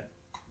forget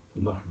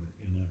the look of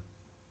it,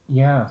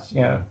 Yeah, so,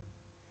 yeah.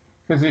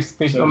 Because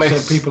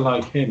so people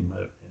like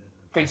him.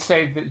 They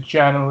say that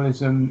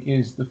journalism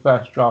is the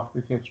first draft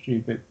of history,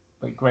 but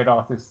like great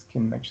artists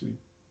can actually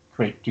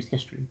create just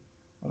history.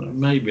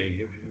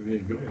 Maybe if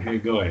you're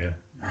Goya.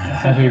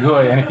 If you're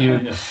Goya,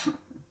 and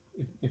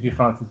if you're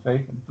Francis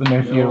Bacon, but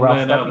if you're Ralph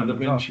Leonardo da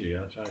Vinci,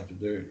 I tried to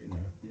do it,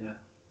 Yeah.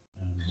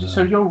 And,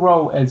 so your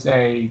role as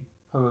a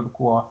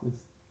political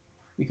artist,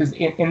 because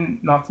in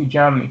Nazi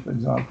Germany, for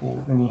example,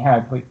 when you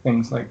had like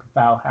things like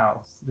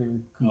Bauhaus, they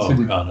were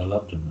considered I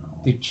loved them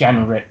all.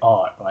 degenerate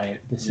art,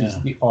 right? This is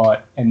the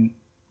art, and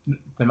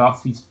the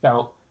Nazis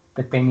felt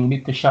that they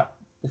needed to shut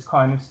this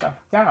kind of stuff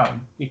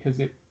down because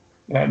it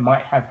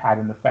might have had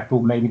an effect,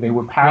 or maybe they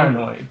were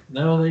paranoid.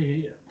 No,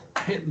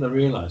 Hitler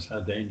realized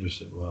how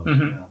dangerous it was.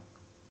 Mm-hmm.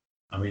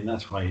 I mean,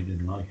 that's why he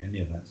didn't like any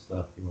of that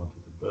stuff. He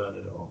wanted to burn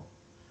it all,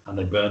 and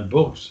they burned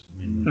books.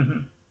 I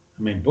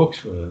mean,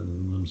 books were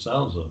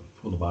themselves are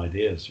full of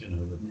ideas.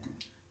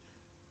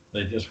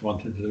 They just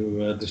wanted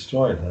to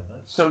destroy it.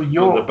 That's So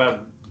you're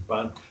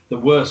the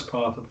worst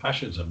part of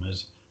fascism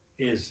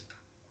is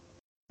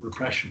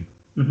repression.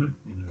 Mhm.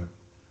 You know,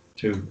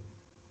 to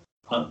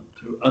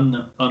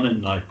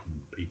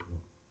unenlightened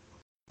people,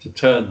 to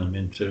turn them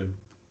into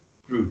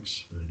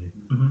brutes, really.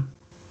 Mhm.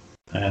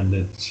 And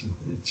it's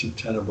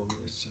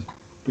the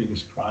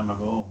biggest crime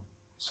of all.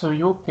 So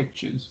your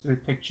pictures, the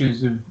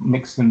pictures of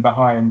Nixon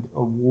behind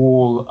a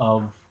wall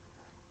of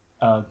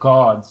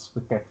guards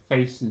with their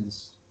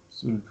faces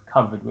sort of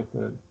covered with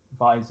a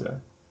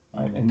visor,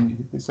 right?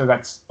 And so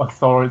that's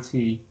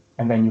authority,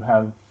 and then you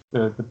have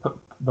the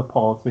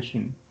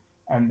politician,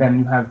 and then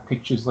you have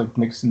pictures like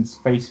Nixon's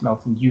face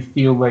melting. Do you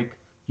feel like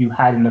you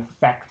had an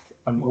effect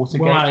on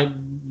Watergate?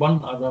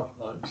 Well,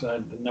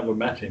 I've never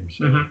met him,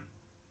 so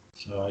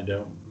I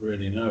don't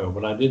really know.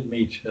 But I did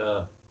meet.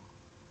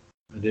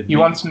 You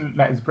once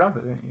met his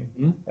brother, didn't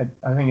you?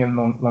 I think in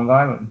Long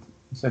Island.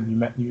 You said you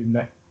met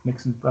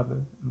Nixon's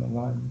brother in Long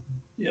Island.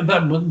 Yeah,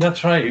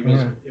 that's right. It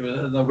was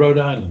in Rhode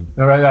Island.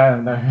 The Rhode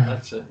Island.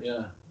 That's it.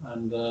 Yeah,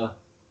 and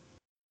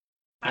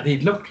he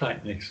looked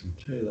like Nixon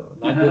too.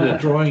 I did a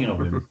drawing of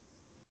him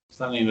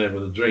standing there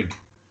with a drink,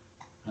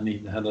 and he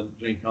had a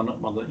drink on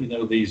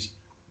the, these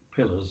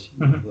pillars,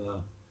 with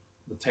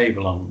the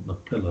table on the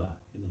pillar.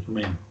 You know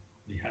what I mean?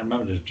 He had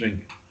his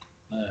drink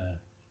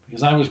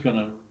because I was going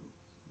to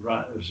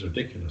write. It was a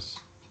ridiculous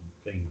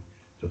thing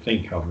to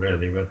think of,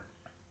 really, but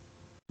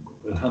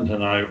with Hunter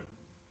and I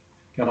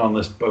got on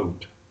this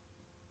boat.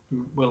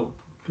 Well,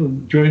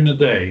 during the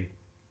day,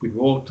 we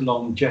walked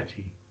along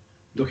jetty,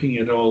 looking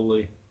at all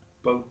the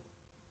boat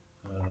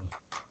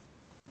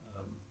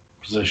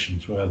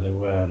positions where they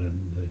were,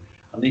 and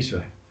these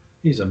are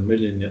 $1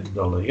 million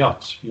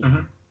yachts, you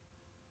know.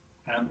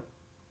 And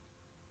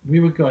we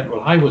were going.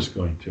 Well, I was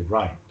going to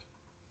write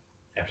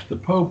F the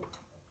Pope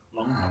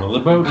along one of the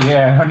boats.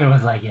 Yeah, Hunter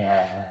was like,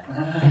 yeah.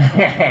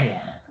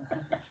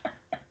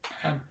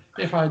 And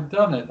if I'd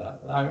done it,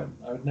 I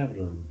would never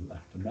have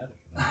left America.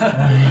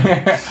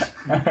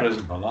 In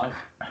prison for life.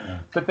 Yeah.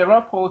 But there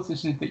are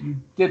politicians that you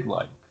did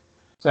like.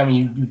 So I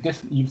mean,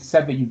 you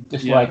said that you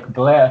dislike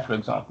Blair, for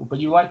example, but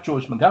you like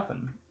George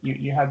McGovern.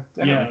 You had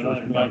dinner with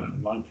George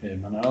McGovern. I like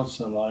him, and I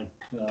also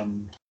liked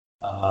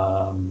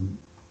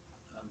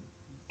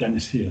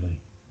Dennis Healy.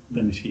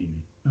 And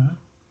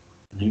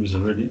he was a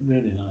really,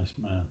 really nice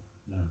man.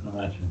 No,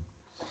 imagine.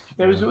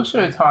 There was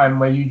also a time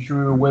where you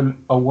drew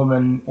a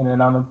woman in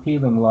an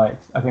unappealing light.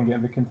 I think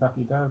at the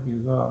Kentucky Derby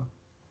as well.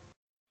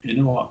 You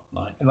know what,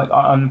 like? In like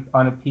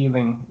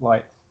unappealing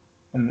light,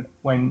 and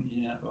when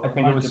I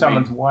think it was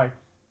someone's wife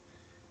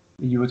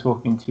that you were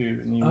talking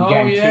to, and you were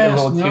getting a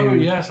little too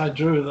yes, I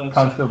drew that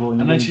comfortable.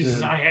 And then she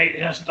says, "I hate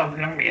that stuff.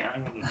 I'm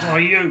going to draw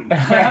you."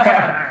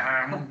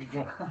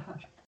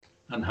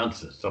 And Hunter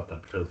said, "Stop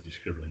that filthy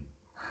scribbling."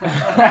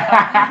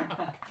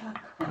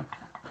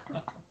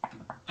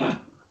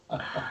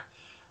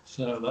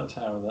 So that's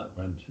how that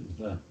went.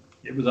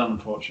 It was an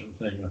unfortunate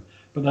thing,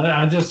 but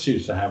I just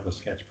used to have a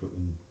sketchbook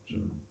and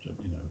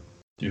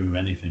do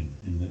anything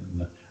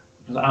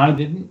because I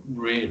didn't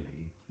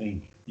really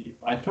think.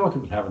 I thought it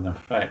would have an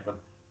effect, but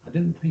I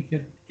didn't think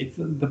it's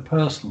the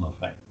personal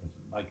effect was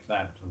like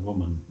that. A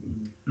woman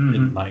who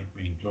didn't like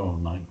being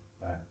drawn like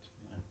that.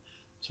 You know?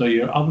 So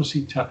you're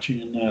obviously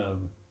touching a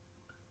nerve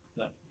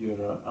that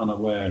you're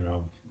unaware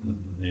of,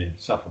 they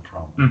suffer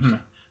from.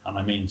 And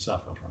I mean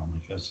suffer from,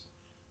 because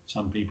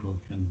some people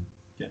can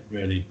get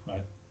really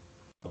quite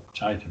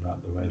uptight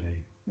about the way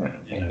they...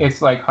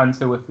 It's like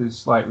Hunter with his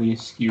slightly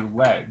askew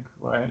leg,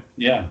 right?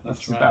 Yeah,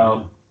 that's right. It's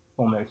about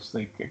almost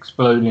like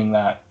exploding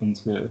that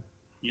into...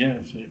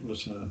 Yes, it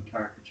was a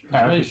caricature.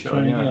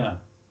 Yeah.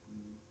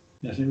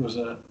 Yes, it was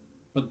a...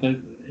 But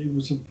it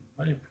was a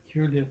very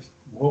peculiar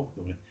walk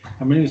of it.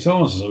 I mean, it's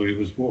almost as though he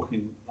was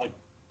walking like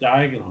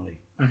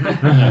diagonally. I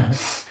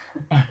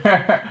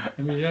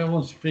mean, it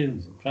almost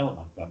felt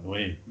like that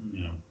way,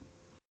 you know.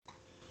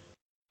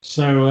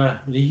 So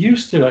he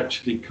used to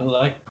actually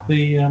collect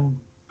the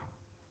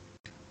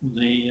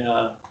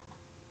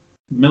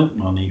milk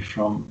money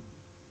from,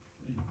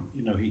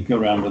 he'd go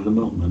around with the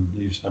milkman.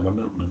 He used to have a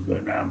milkman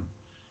going around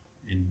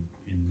in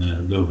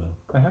Louisville,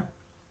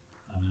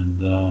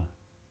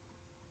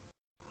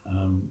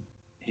 and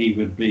he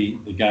would be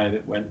the guy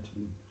that went,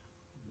 and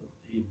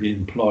he'd be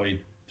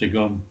employed to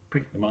go and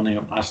pick the money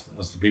up, ask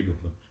the people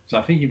for. So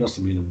I think he must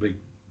have been a big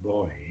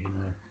boy,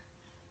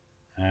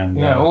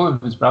 And all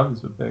of his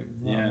brothers were big.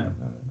 Well. Yeah,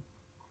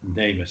 and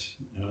Davis,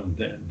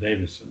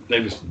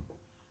 Davison.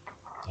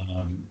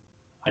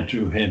 I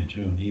drew him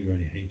too, and he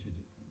really hated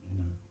it.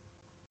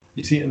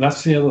 You see,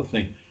 that's the other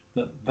thing,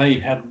 that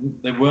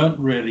they weren't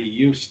really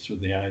used to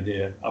the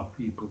idea of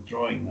people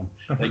drawing them.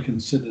 They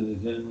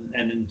considered it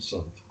an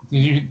insult.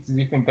 Did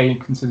you think they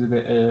considered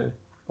it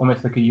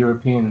almost like a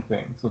European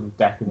thing, sort of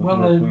decadent?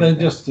 Well, they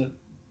just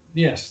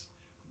yes,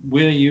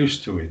 we're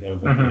used to it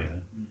over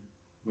here.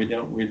 We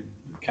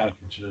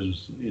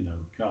caricatures,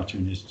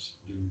 cartoonists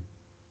do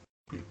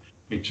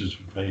pictures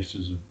of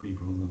faces of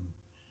people,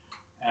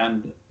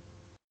 and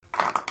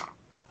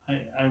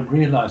I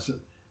realised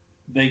that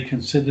they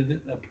considered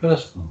it their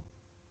personal.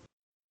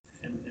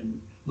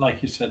 And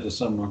like you said to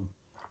someone,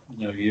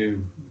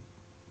 you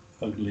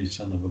ugly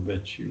son of a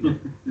bitch, you.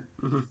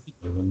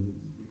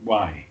 And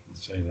why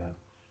say that?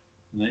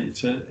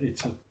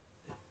 And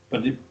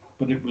but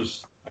it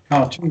was a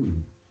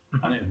cartoon,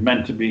 and it was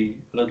meant to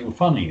be a little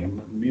funny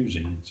and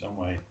amusing in some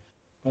way,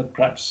 but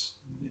perhaps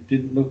it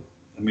didn't look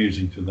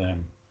amusing to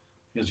them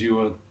because you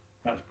were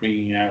perhaps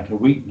bringing out a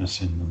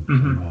weakness in them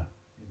somewhere.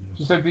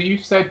 So you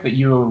said that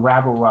you were a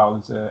rabble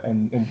rouser,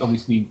 and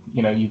obviously,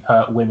 you've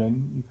hurt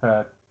women, you've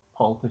hurt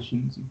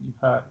politicians, you've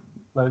hurt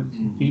loads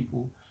of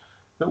people.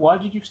 But why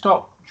did you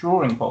stop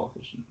drawing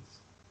politicians?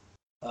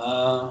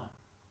 Because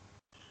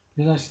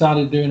I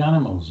started doing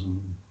animals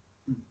and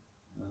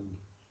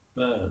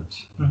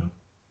birds.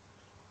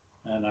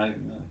 And I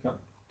got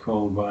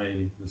called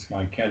by this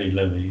guy, Kelly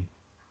Levy,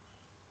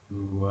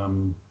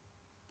 who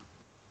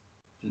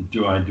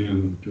do I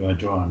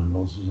draw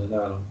animals? I said,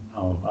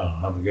 I'll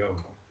have a go.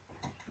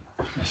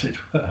 I said,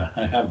 well,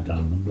 I have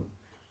done them,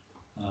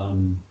 but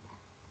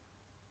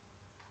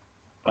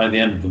by the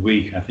end of the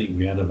week, I think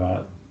we had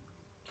about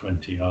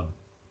 20 odd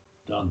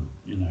done,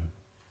 And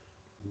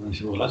I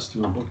said, well, let's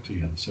do a book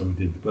together. So we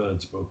did the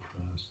birds book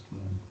first,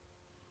 and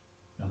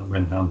I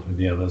went on to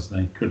the others,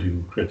 then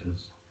Critical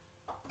Critters.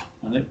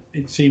 And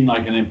it seemed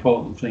like an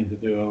important thing to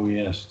do,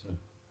 to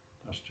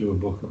just do a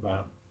book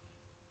about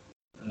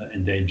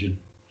endangered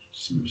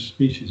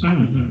species.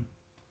 And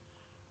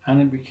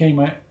it became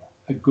a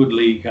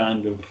goodly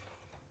kind of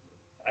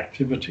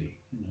activity,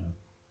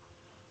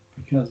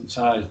 because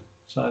I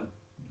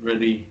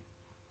really...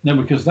 No,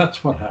 because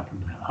that's what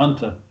happened.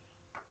 Hunter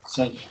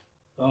said,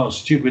 oh,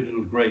 stupid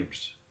little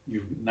grapes.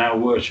 You now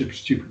worship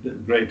stupid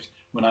little grapes.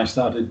 When I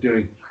started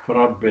doing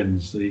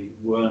Frodbins, the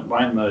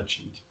wine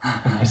merchant,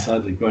 I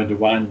started going to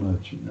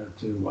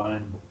to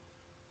wine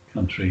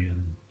country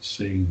and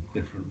seeing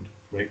different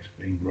grapes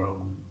being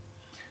grown, and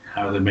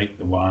how they make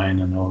the wine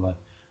and all that.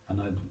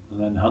 And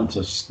then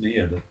Hunter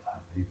sneered at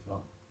that. He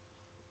thought,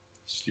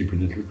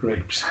 stupid little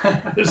grapes.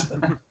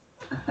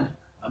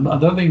 I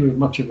don't think he was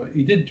much of a...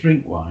 He did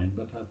drink wine,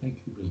 but I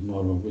think he was more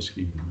of a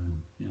whiskey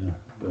man,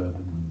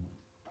 bourbon.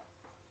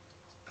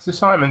 So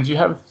Simon, do you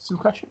have some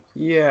questions?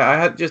 Yeah, I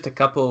had just a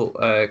couple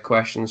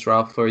questions,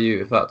 Ralph, for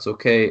you, if that's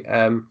okay.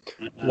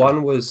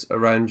 One was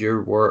around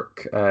your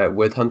work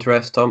with Hunter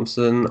S.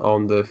 Thompson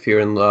on the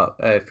Fear and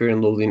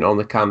Loathing on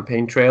the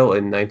Campaign Trail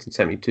in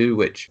 1972,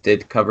 which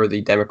did cover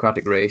the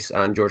Democratic race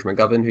and George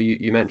McGovern, who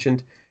you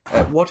mentioned.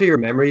 What are your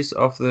memories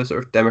of the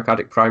sort of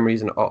Democratic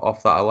primaries and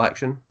of that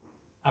election?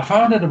 I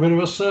found it a bit of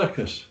a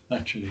circus,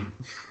 actually,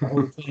 the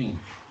whole thing.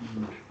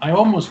 I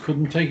almost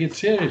couldn't take it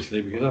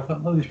seriously because I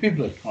thought, no, these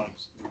people are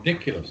quite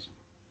ridiculous.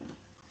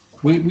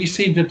 We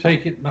seem to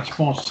take it much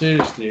more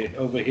seriously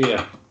over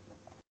here.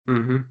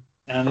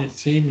 And it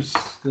seems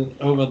that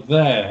over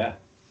there,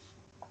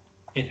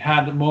 it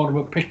had more of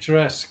a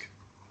picturesque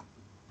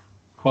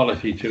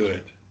quality to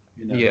it.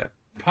 Yeah.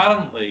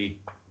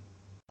 Apparently,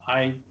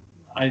 I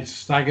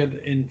staggered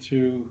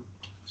into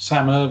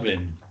Sam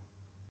Irvin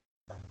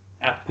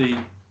at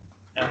the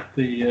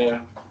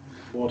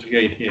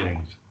Watergate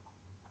hearings.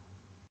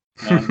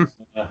 And,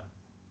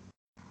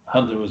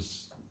 Hunter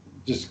was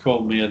just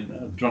called me a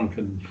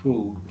drunken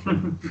fool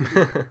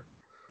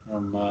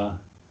from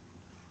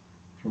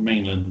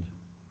England.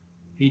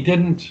 He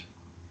didn't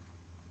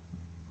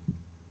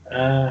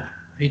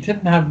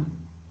have.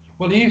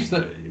 Well, he used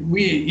to.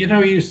 He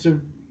used to.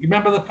 You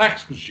remember the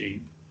fax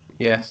machine?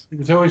 Yes. He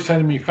was always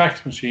sending me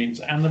fax machines,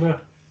 and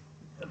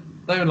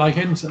they were like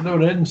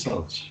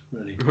insults,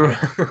 really.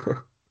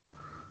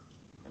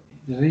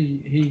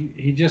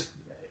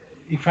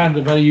 He found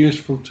a very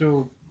useful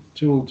tool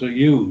to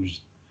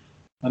use,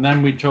 and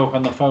then we'd talk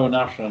on the phone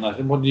after, and I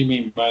said, "What do you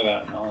mean by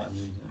that?"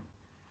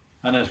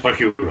 And it's fuck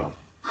you, Rob.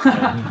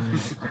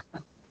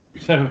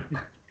 So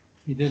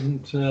he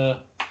didn't.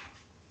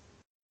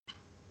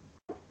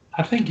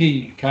 I think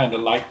he kind of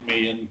liked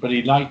me, but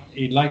he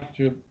liked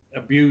to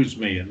abuse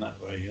me in that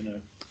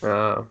way,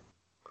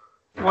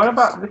 What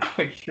about the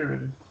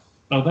picture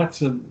Oh,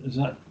 that's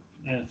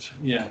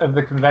yeah. of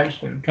the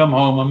convention? Come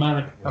Home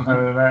America. Come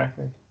Home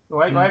America.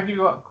 Why have you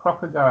got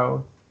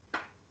crocodile?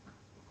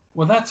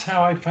 Well, that's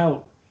how I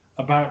felt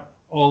about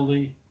all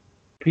the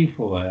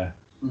people there.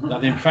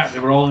 That in fact they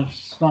were all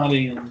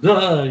smiling and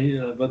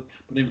but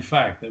in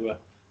fact they were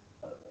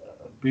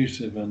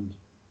abusive and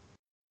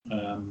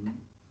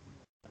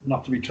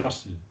not to be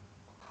trusted.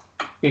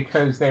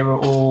 Because they were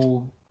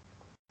all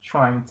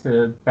trying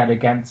to bet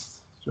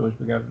against George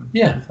McGovern.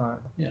 Yeah. At the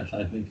time. Yes,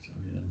 I think so.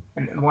 Yeah.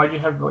 And why do you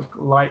have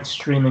light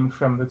streaming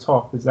from the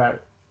top? Is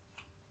that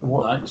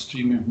what? Light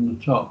streaming from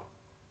the top.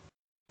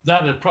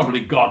 That is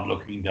probably God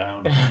looking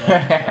down.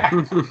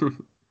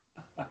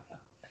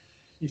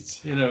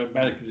 It's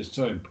America is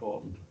so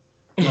important.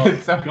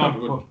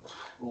 God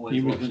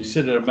would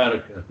consider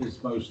America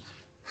his most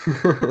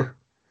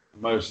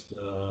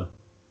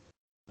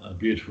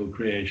beautiful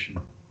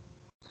creation.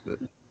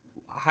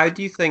 How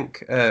do you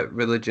think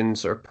religion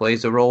sort of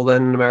plays a role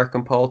then in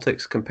American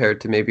politics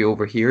compared to maybe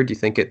over here? Do you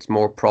think it's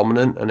more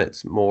prominent and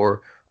it's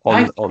more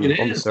I on think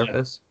it the is.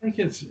 surface. I think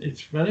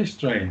it's very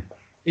strange.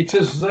 It's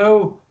as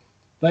though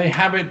they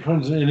have it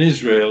in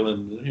Israel,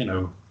 and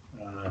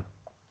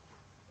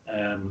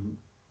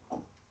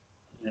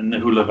in the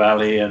Hula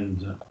Valley and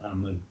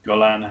the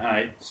Golan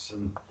Heights,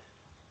 and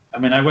I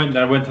mean, I went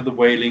to the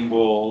Wailing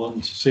Wall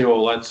and to see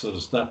all that sort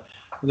of stuff.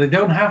 But they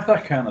don't have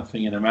that kind of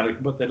thing in America,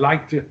 but they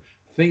like to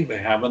think they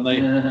have, and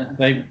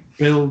they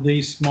build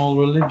these small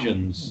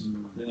religions.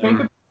 Think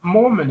of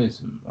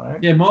Mormonism,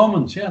 right? Yeah,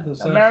 Mormons. Yeah,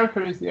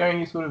 America is the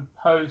only sort of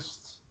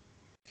post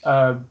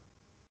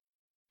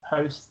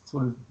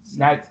sort of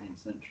 17th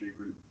century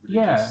group.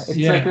 Yeah,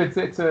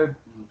 it's a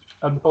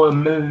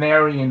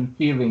millenarian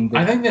feeling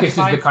that I think this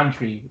is the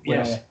country.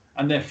 Yes,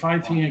 and they're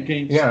fighting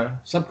against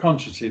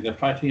subconsciously. They're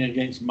fighting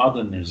against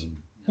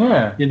modernism.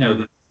 Yeah,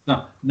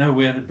 No,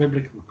 we're a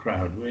biblical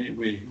crowd. We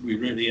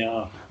really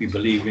are. We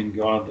believe in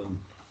God and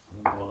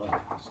all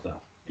that kind of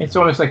stuff. It's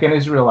almost like an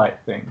Israelite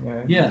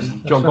thing. Yes,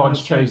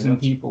 God's chosen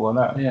people or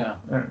that. Yeah.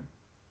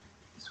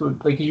 So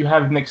like you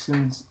have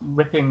Nixon's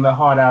ripping the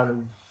heart out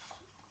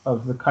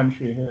of the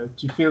country here.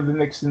 Do you feel the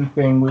Nixon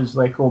thing was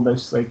like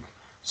almost like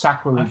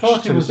sacrilege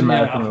to this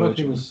American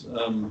religion? I thought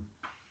it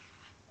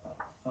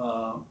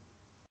was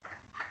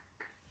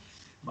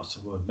what's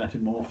the word?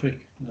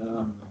 Metamorphic.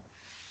 I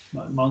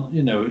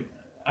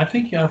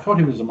thought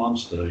he was a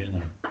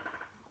monster.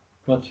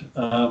 But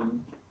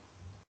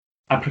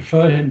I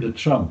prefer him to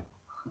Trump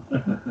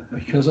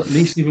because at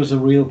least he was a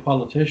real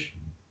politician.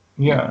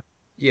 Yeah.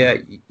 Yeah,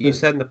 you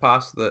said in the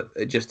past that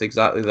just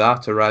exactly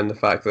that, around the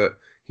fact that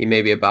he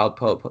may be a bad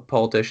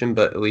politician,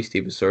 but at least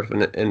he was sort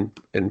of an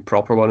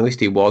improper one. At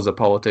least he was a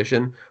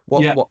politician.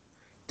 What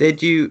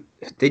did you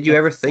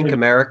ever think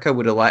America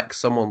would elect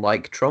someone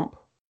like Trump?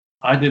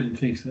 I didn't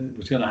think it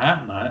was going to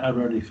happen. I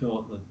really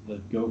thought that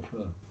they'd go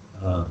for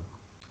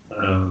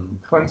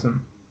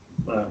Clinton.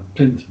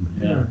 Clinton,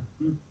 yeah.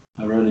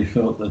 I really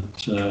thought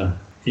that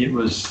it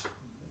was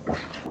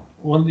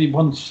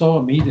one saw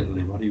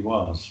immediately what he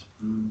was.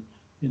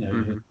 We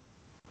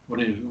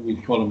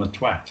call him a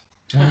twat.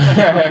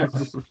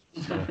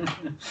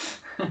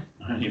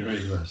 He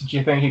really was. Do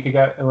you think he could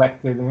get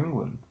elected in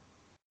England,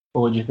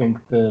 or do you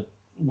think the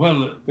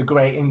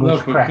great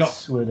English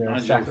press would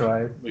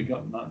satirize? We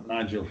got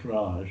Nigel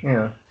Farage.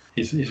 Yeah,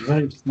 he's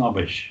very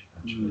snobbish,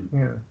 actually.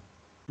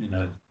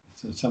 Yeah,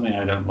 it's something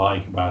I don't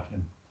like about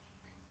him.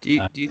 Do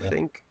you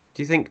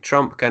think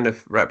Trump kind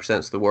of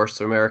represents the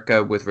worst of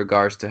America with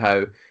regards to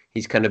how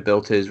he's kind of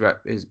built his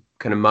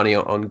kind of money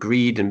on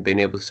greed and being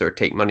able to sort of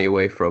take money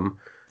away from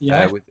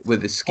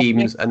with his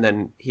schemes, and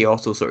then he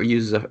also sort of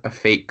uses a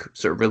fake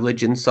sort of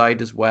religion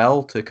side as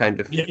well to kind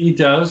of. Yeah, he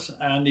does,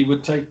 and he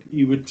would take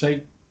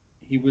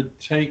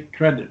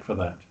credit for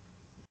that.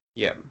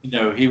 Yeah.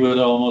 He would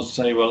almost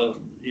say,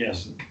 well,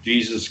 yes,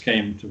 Jesus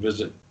came to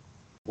visit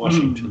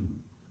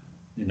Washington.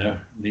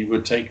 He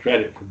would take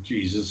credit for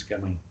Jesus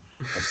coming.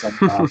 Or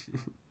somehow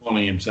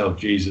calling himself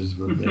Jesus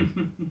would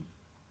be.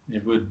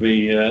 It would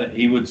be.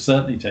 He would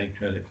certainly take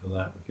credit for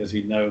that because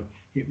he'd know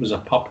it was a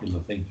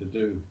popular thing to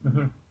do.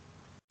 Mm-hmm.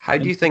 How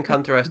do you think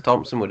Hunter S.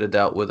 Thompson would have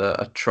dealt with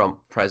a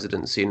Trump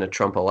presidency and a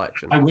Trump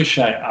election? I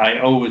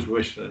always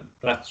wish that.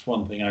 That's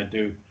one thing I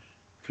do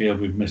feel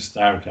we've missed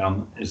out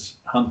on is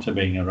Hunter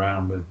being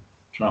around with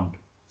Trump.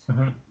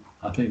 Mm-hmm.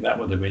 I think that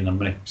would have been a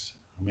mix.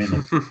 I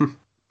mean,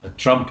 a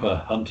Trumper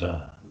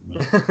Hunter.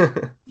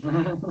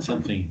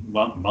 Something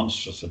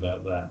monstrous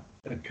about that.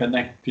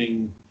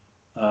 Connecting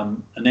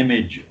an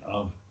image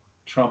of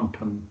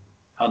Trump and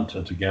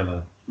Hunter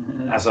together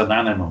as an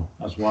animal,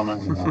 as one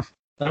animal.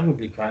 That would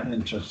be quite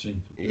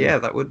interesting. Yeah,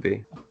 that would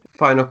be.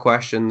 Final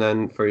question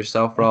then for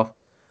yourself, Ralph.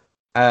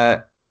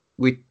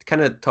 We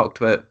kind of talked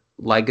about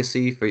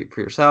legacy for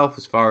yourself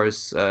as far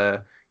as,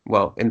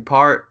 in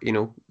part,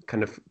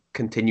 kind of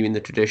continuing the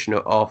tradition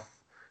of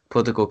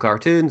political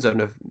cartoons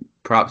and of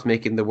perhaps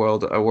making the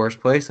world a worse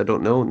place. I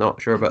don't know,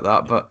 not sure about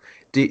that. But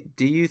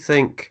do you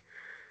think,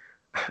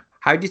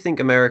 how do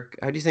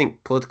you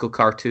think political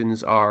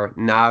cartoons are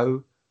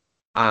now?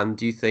 And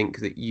do you think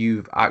that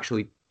you've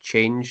actually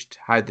changed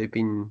how they've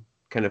been,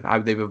 kind of how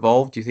they've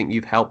evolved? Do you think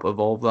you've helped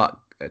evolve that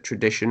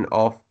tradition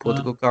of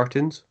political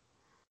cartoons?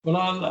 Well,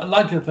 I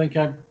like to think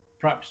I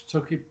perhaps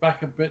took it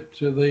back a bit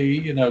to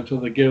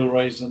the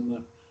Gilrays and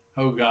the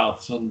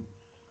Hogarths and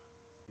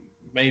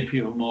made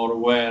people more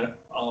aware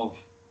of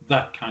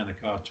that kind of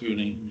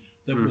cartooning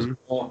that was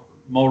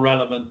more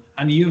relevant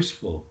and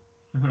useful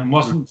and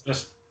wasn't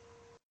just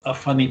a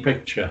funny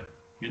picture,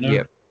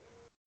 that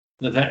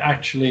they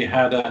actually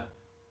had a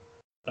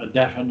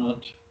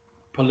definite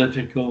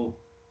political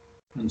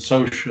and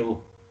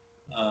social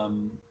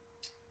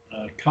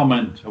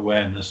comment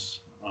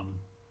awareness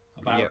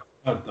about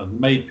them,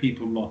 made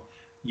people more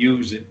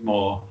use it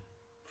more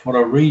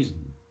for a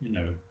reason.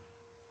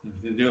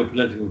 If they do a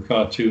political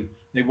cartoon,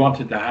 they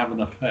wanted to have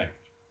an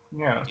effect.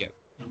 Yeah.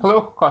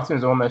 Political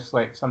cartoons are almost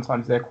like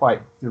sometimes they're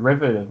quite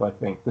derivative. I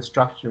think the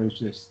structure is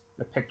just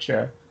a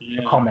picture,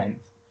 a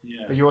comment.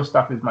 Yeah. But your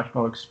stuff is much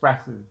more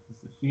expressive.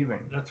 It's the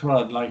feeling. That's what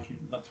I'd like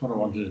it. That's what I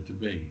wanted it to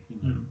be.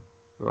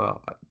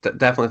 Well, I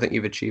definitely think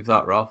you've achieved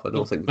that, Ralph. I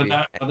don't think.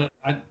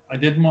 I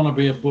didn't want to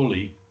be a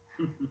bully.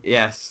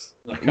 Yes.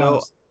 I can't No.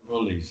 stand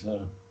bullies.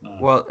 So, no.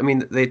 Well, I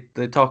mean, they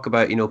talk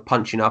about,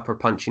 punching up or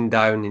punching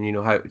down, and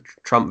how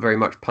Trump very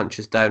much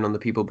punches down on the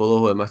people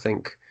below him. I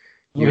think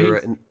Well, you're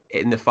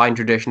in the fine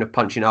tradition of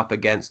punching up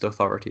against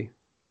authority.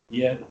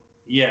 Yeah.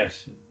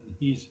 Yes.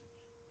 He's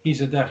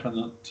a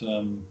definite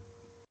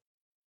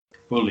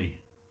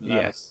bully.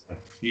 Yes.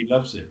 He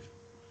loves it.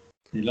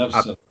 He loves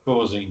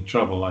causing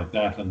trouble like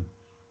that, and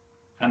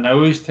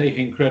always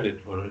taking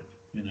credit for it.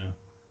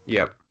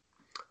 Yep.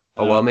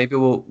 Oh well, maybe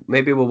we'll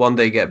one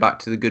day get back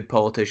to the good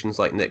politicians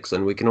like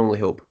Nixon. We can only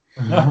hope.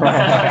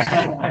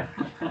 Yeah.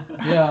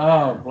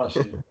 Oh, bless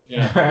you.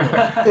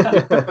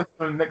 Yeah.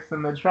 From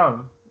Nixon to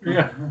Trump.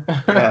 Yeah.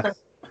 Yes.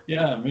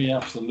 Yeah. Me,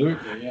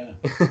 absolutely. Yeah.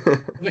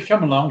 They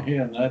come along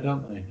here and there,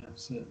 don't they?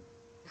 That's it.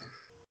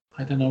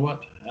 I don't know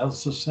what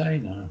else to say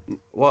now.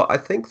 Well, I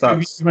think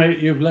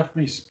You've left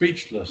me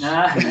speechless.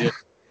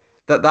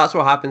 that's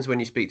what happens when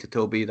you speak to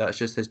Toby. That's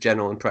just his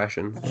general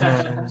impression.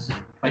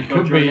 Thank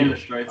God you're an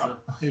illustrator.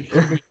 It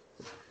could be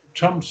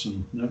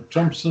Thompson. No,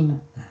 Thompson.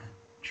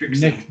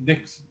 Trixie.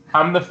 Nixon.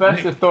 I'm the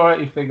first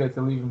authority figure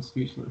to leave him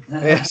speechless.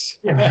 Yes.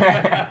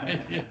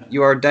 Yeah.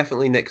 You are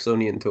definitely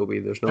Nixonian, Toby.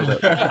 There's no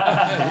doubt.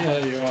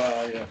 Yeah, you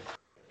are.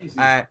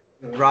 Yeah.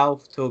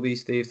 Ralph, Toby,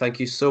 Steve, thank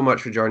you so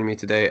much for joining me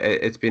today.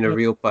 It's been a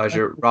real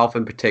pleasure. Ralph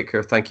in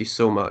particular, thank you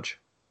so much.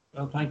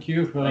 Well, thank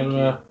you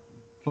for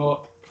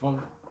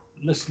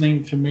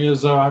listening to me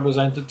as though I was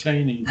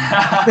entertaining.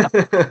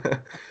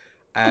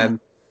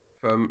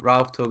 From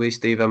Ralph, Toby,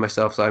 Steve, and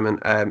myself, Simon,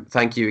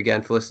 thank you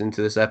again for listening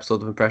to this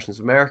episode of Impressions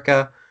of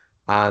America.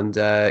 And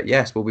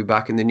yes, we'll be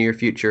back in the near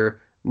future,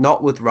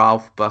 not with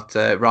Ralph, but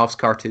Ralph's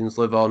cartoons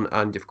live on.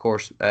 And of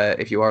course,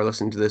 if you are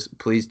listening to this,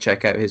 please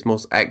check out his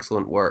most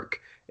excellent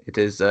work. It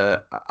is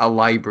a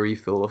library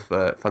full of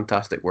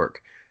fantastic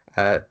work.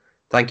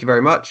 Thank you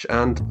very much,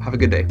 and have a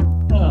good day.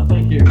 Oh,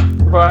 thank you.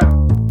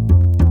 Bye.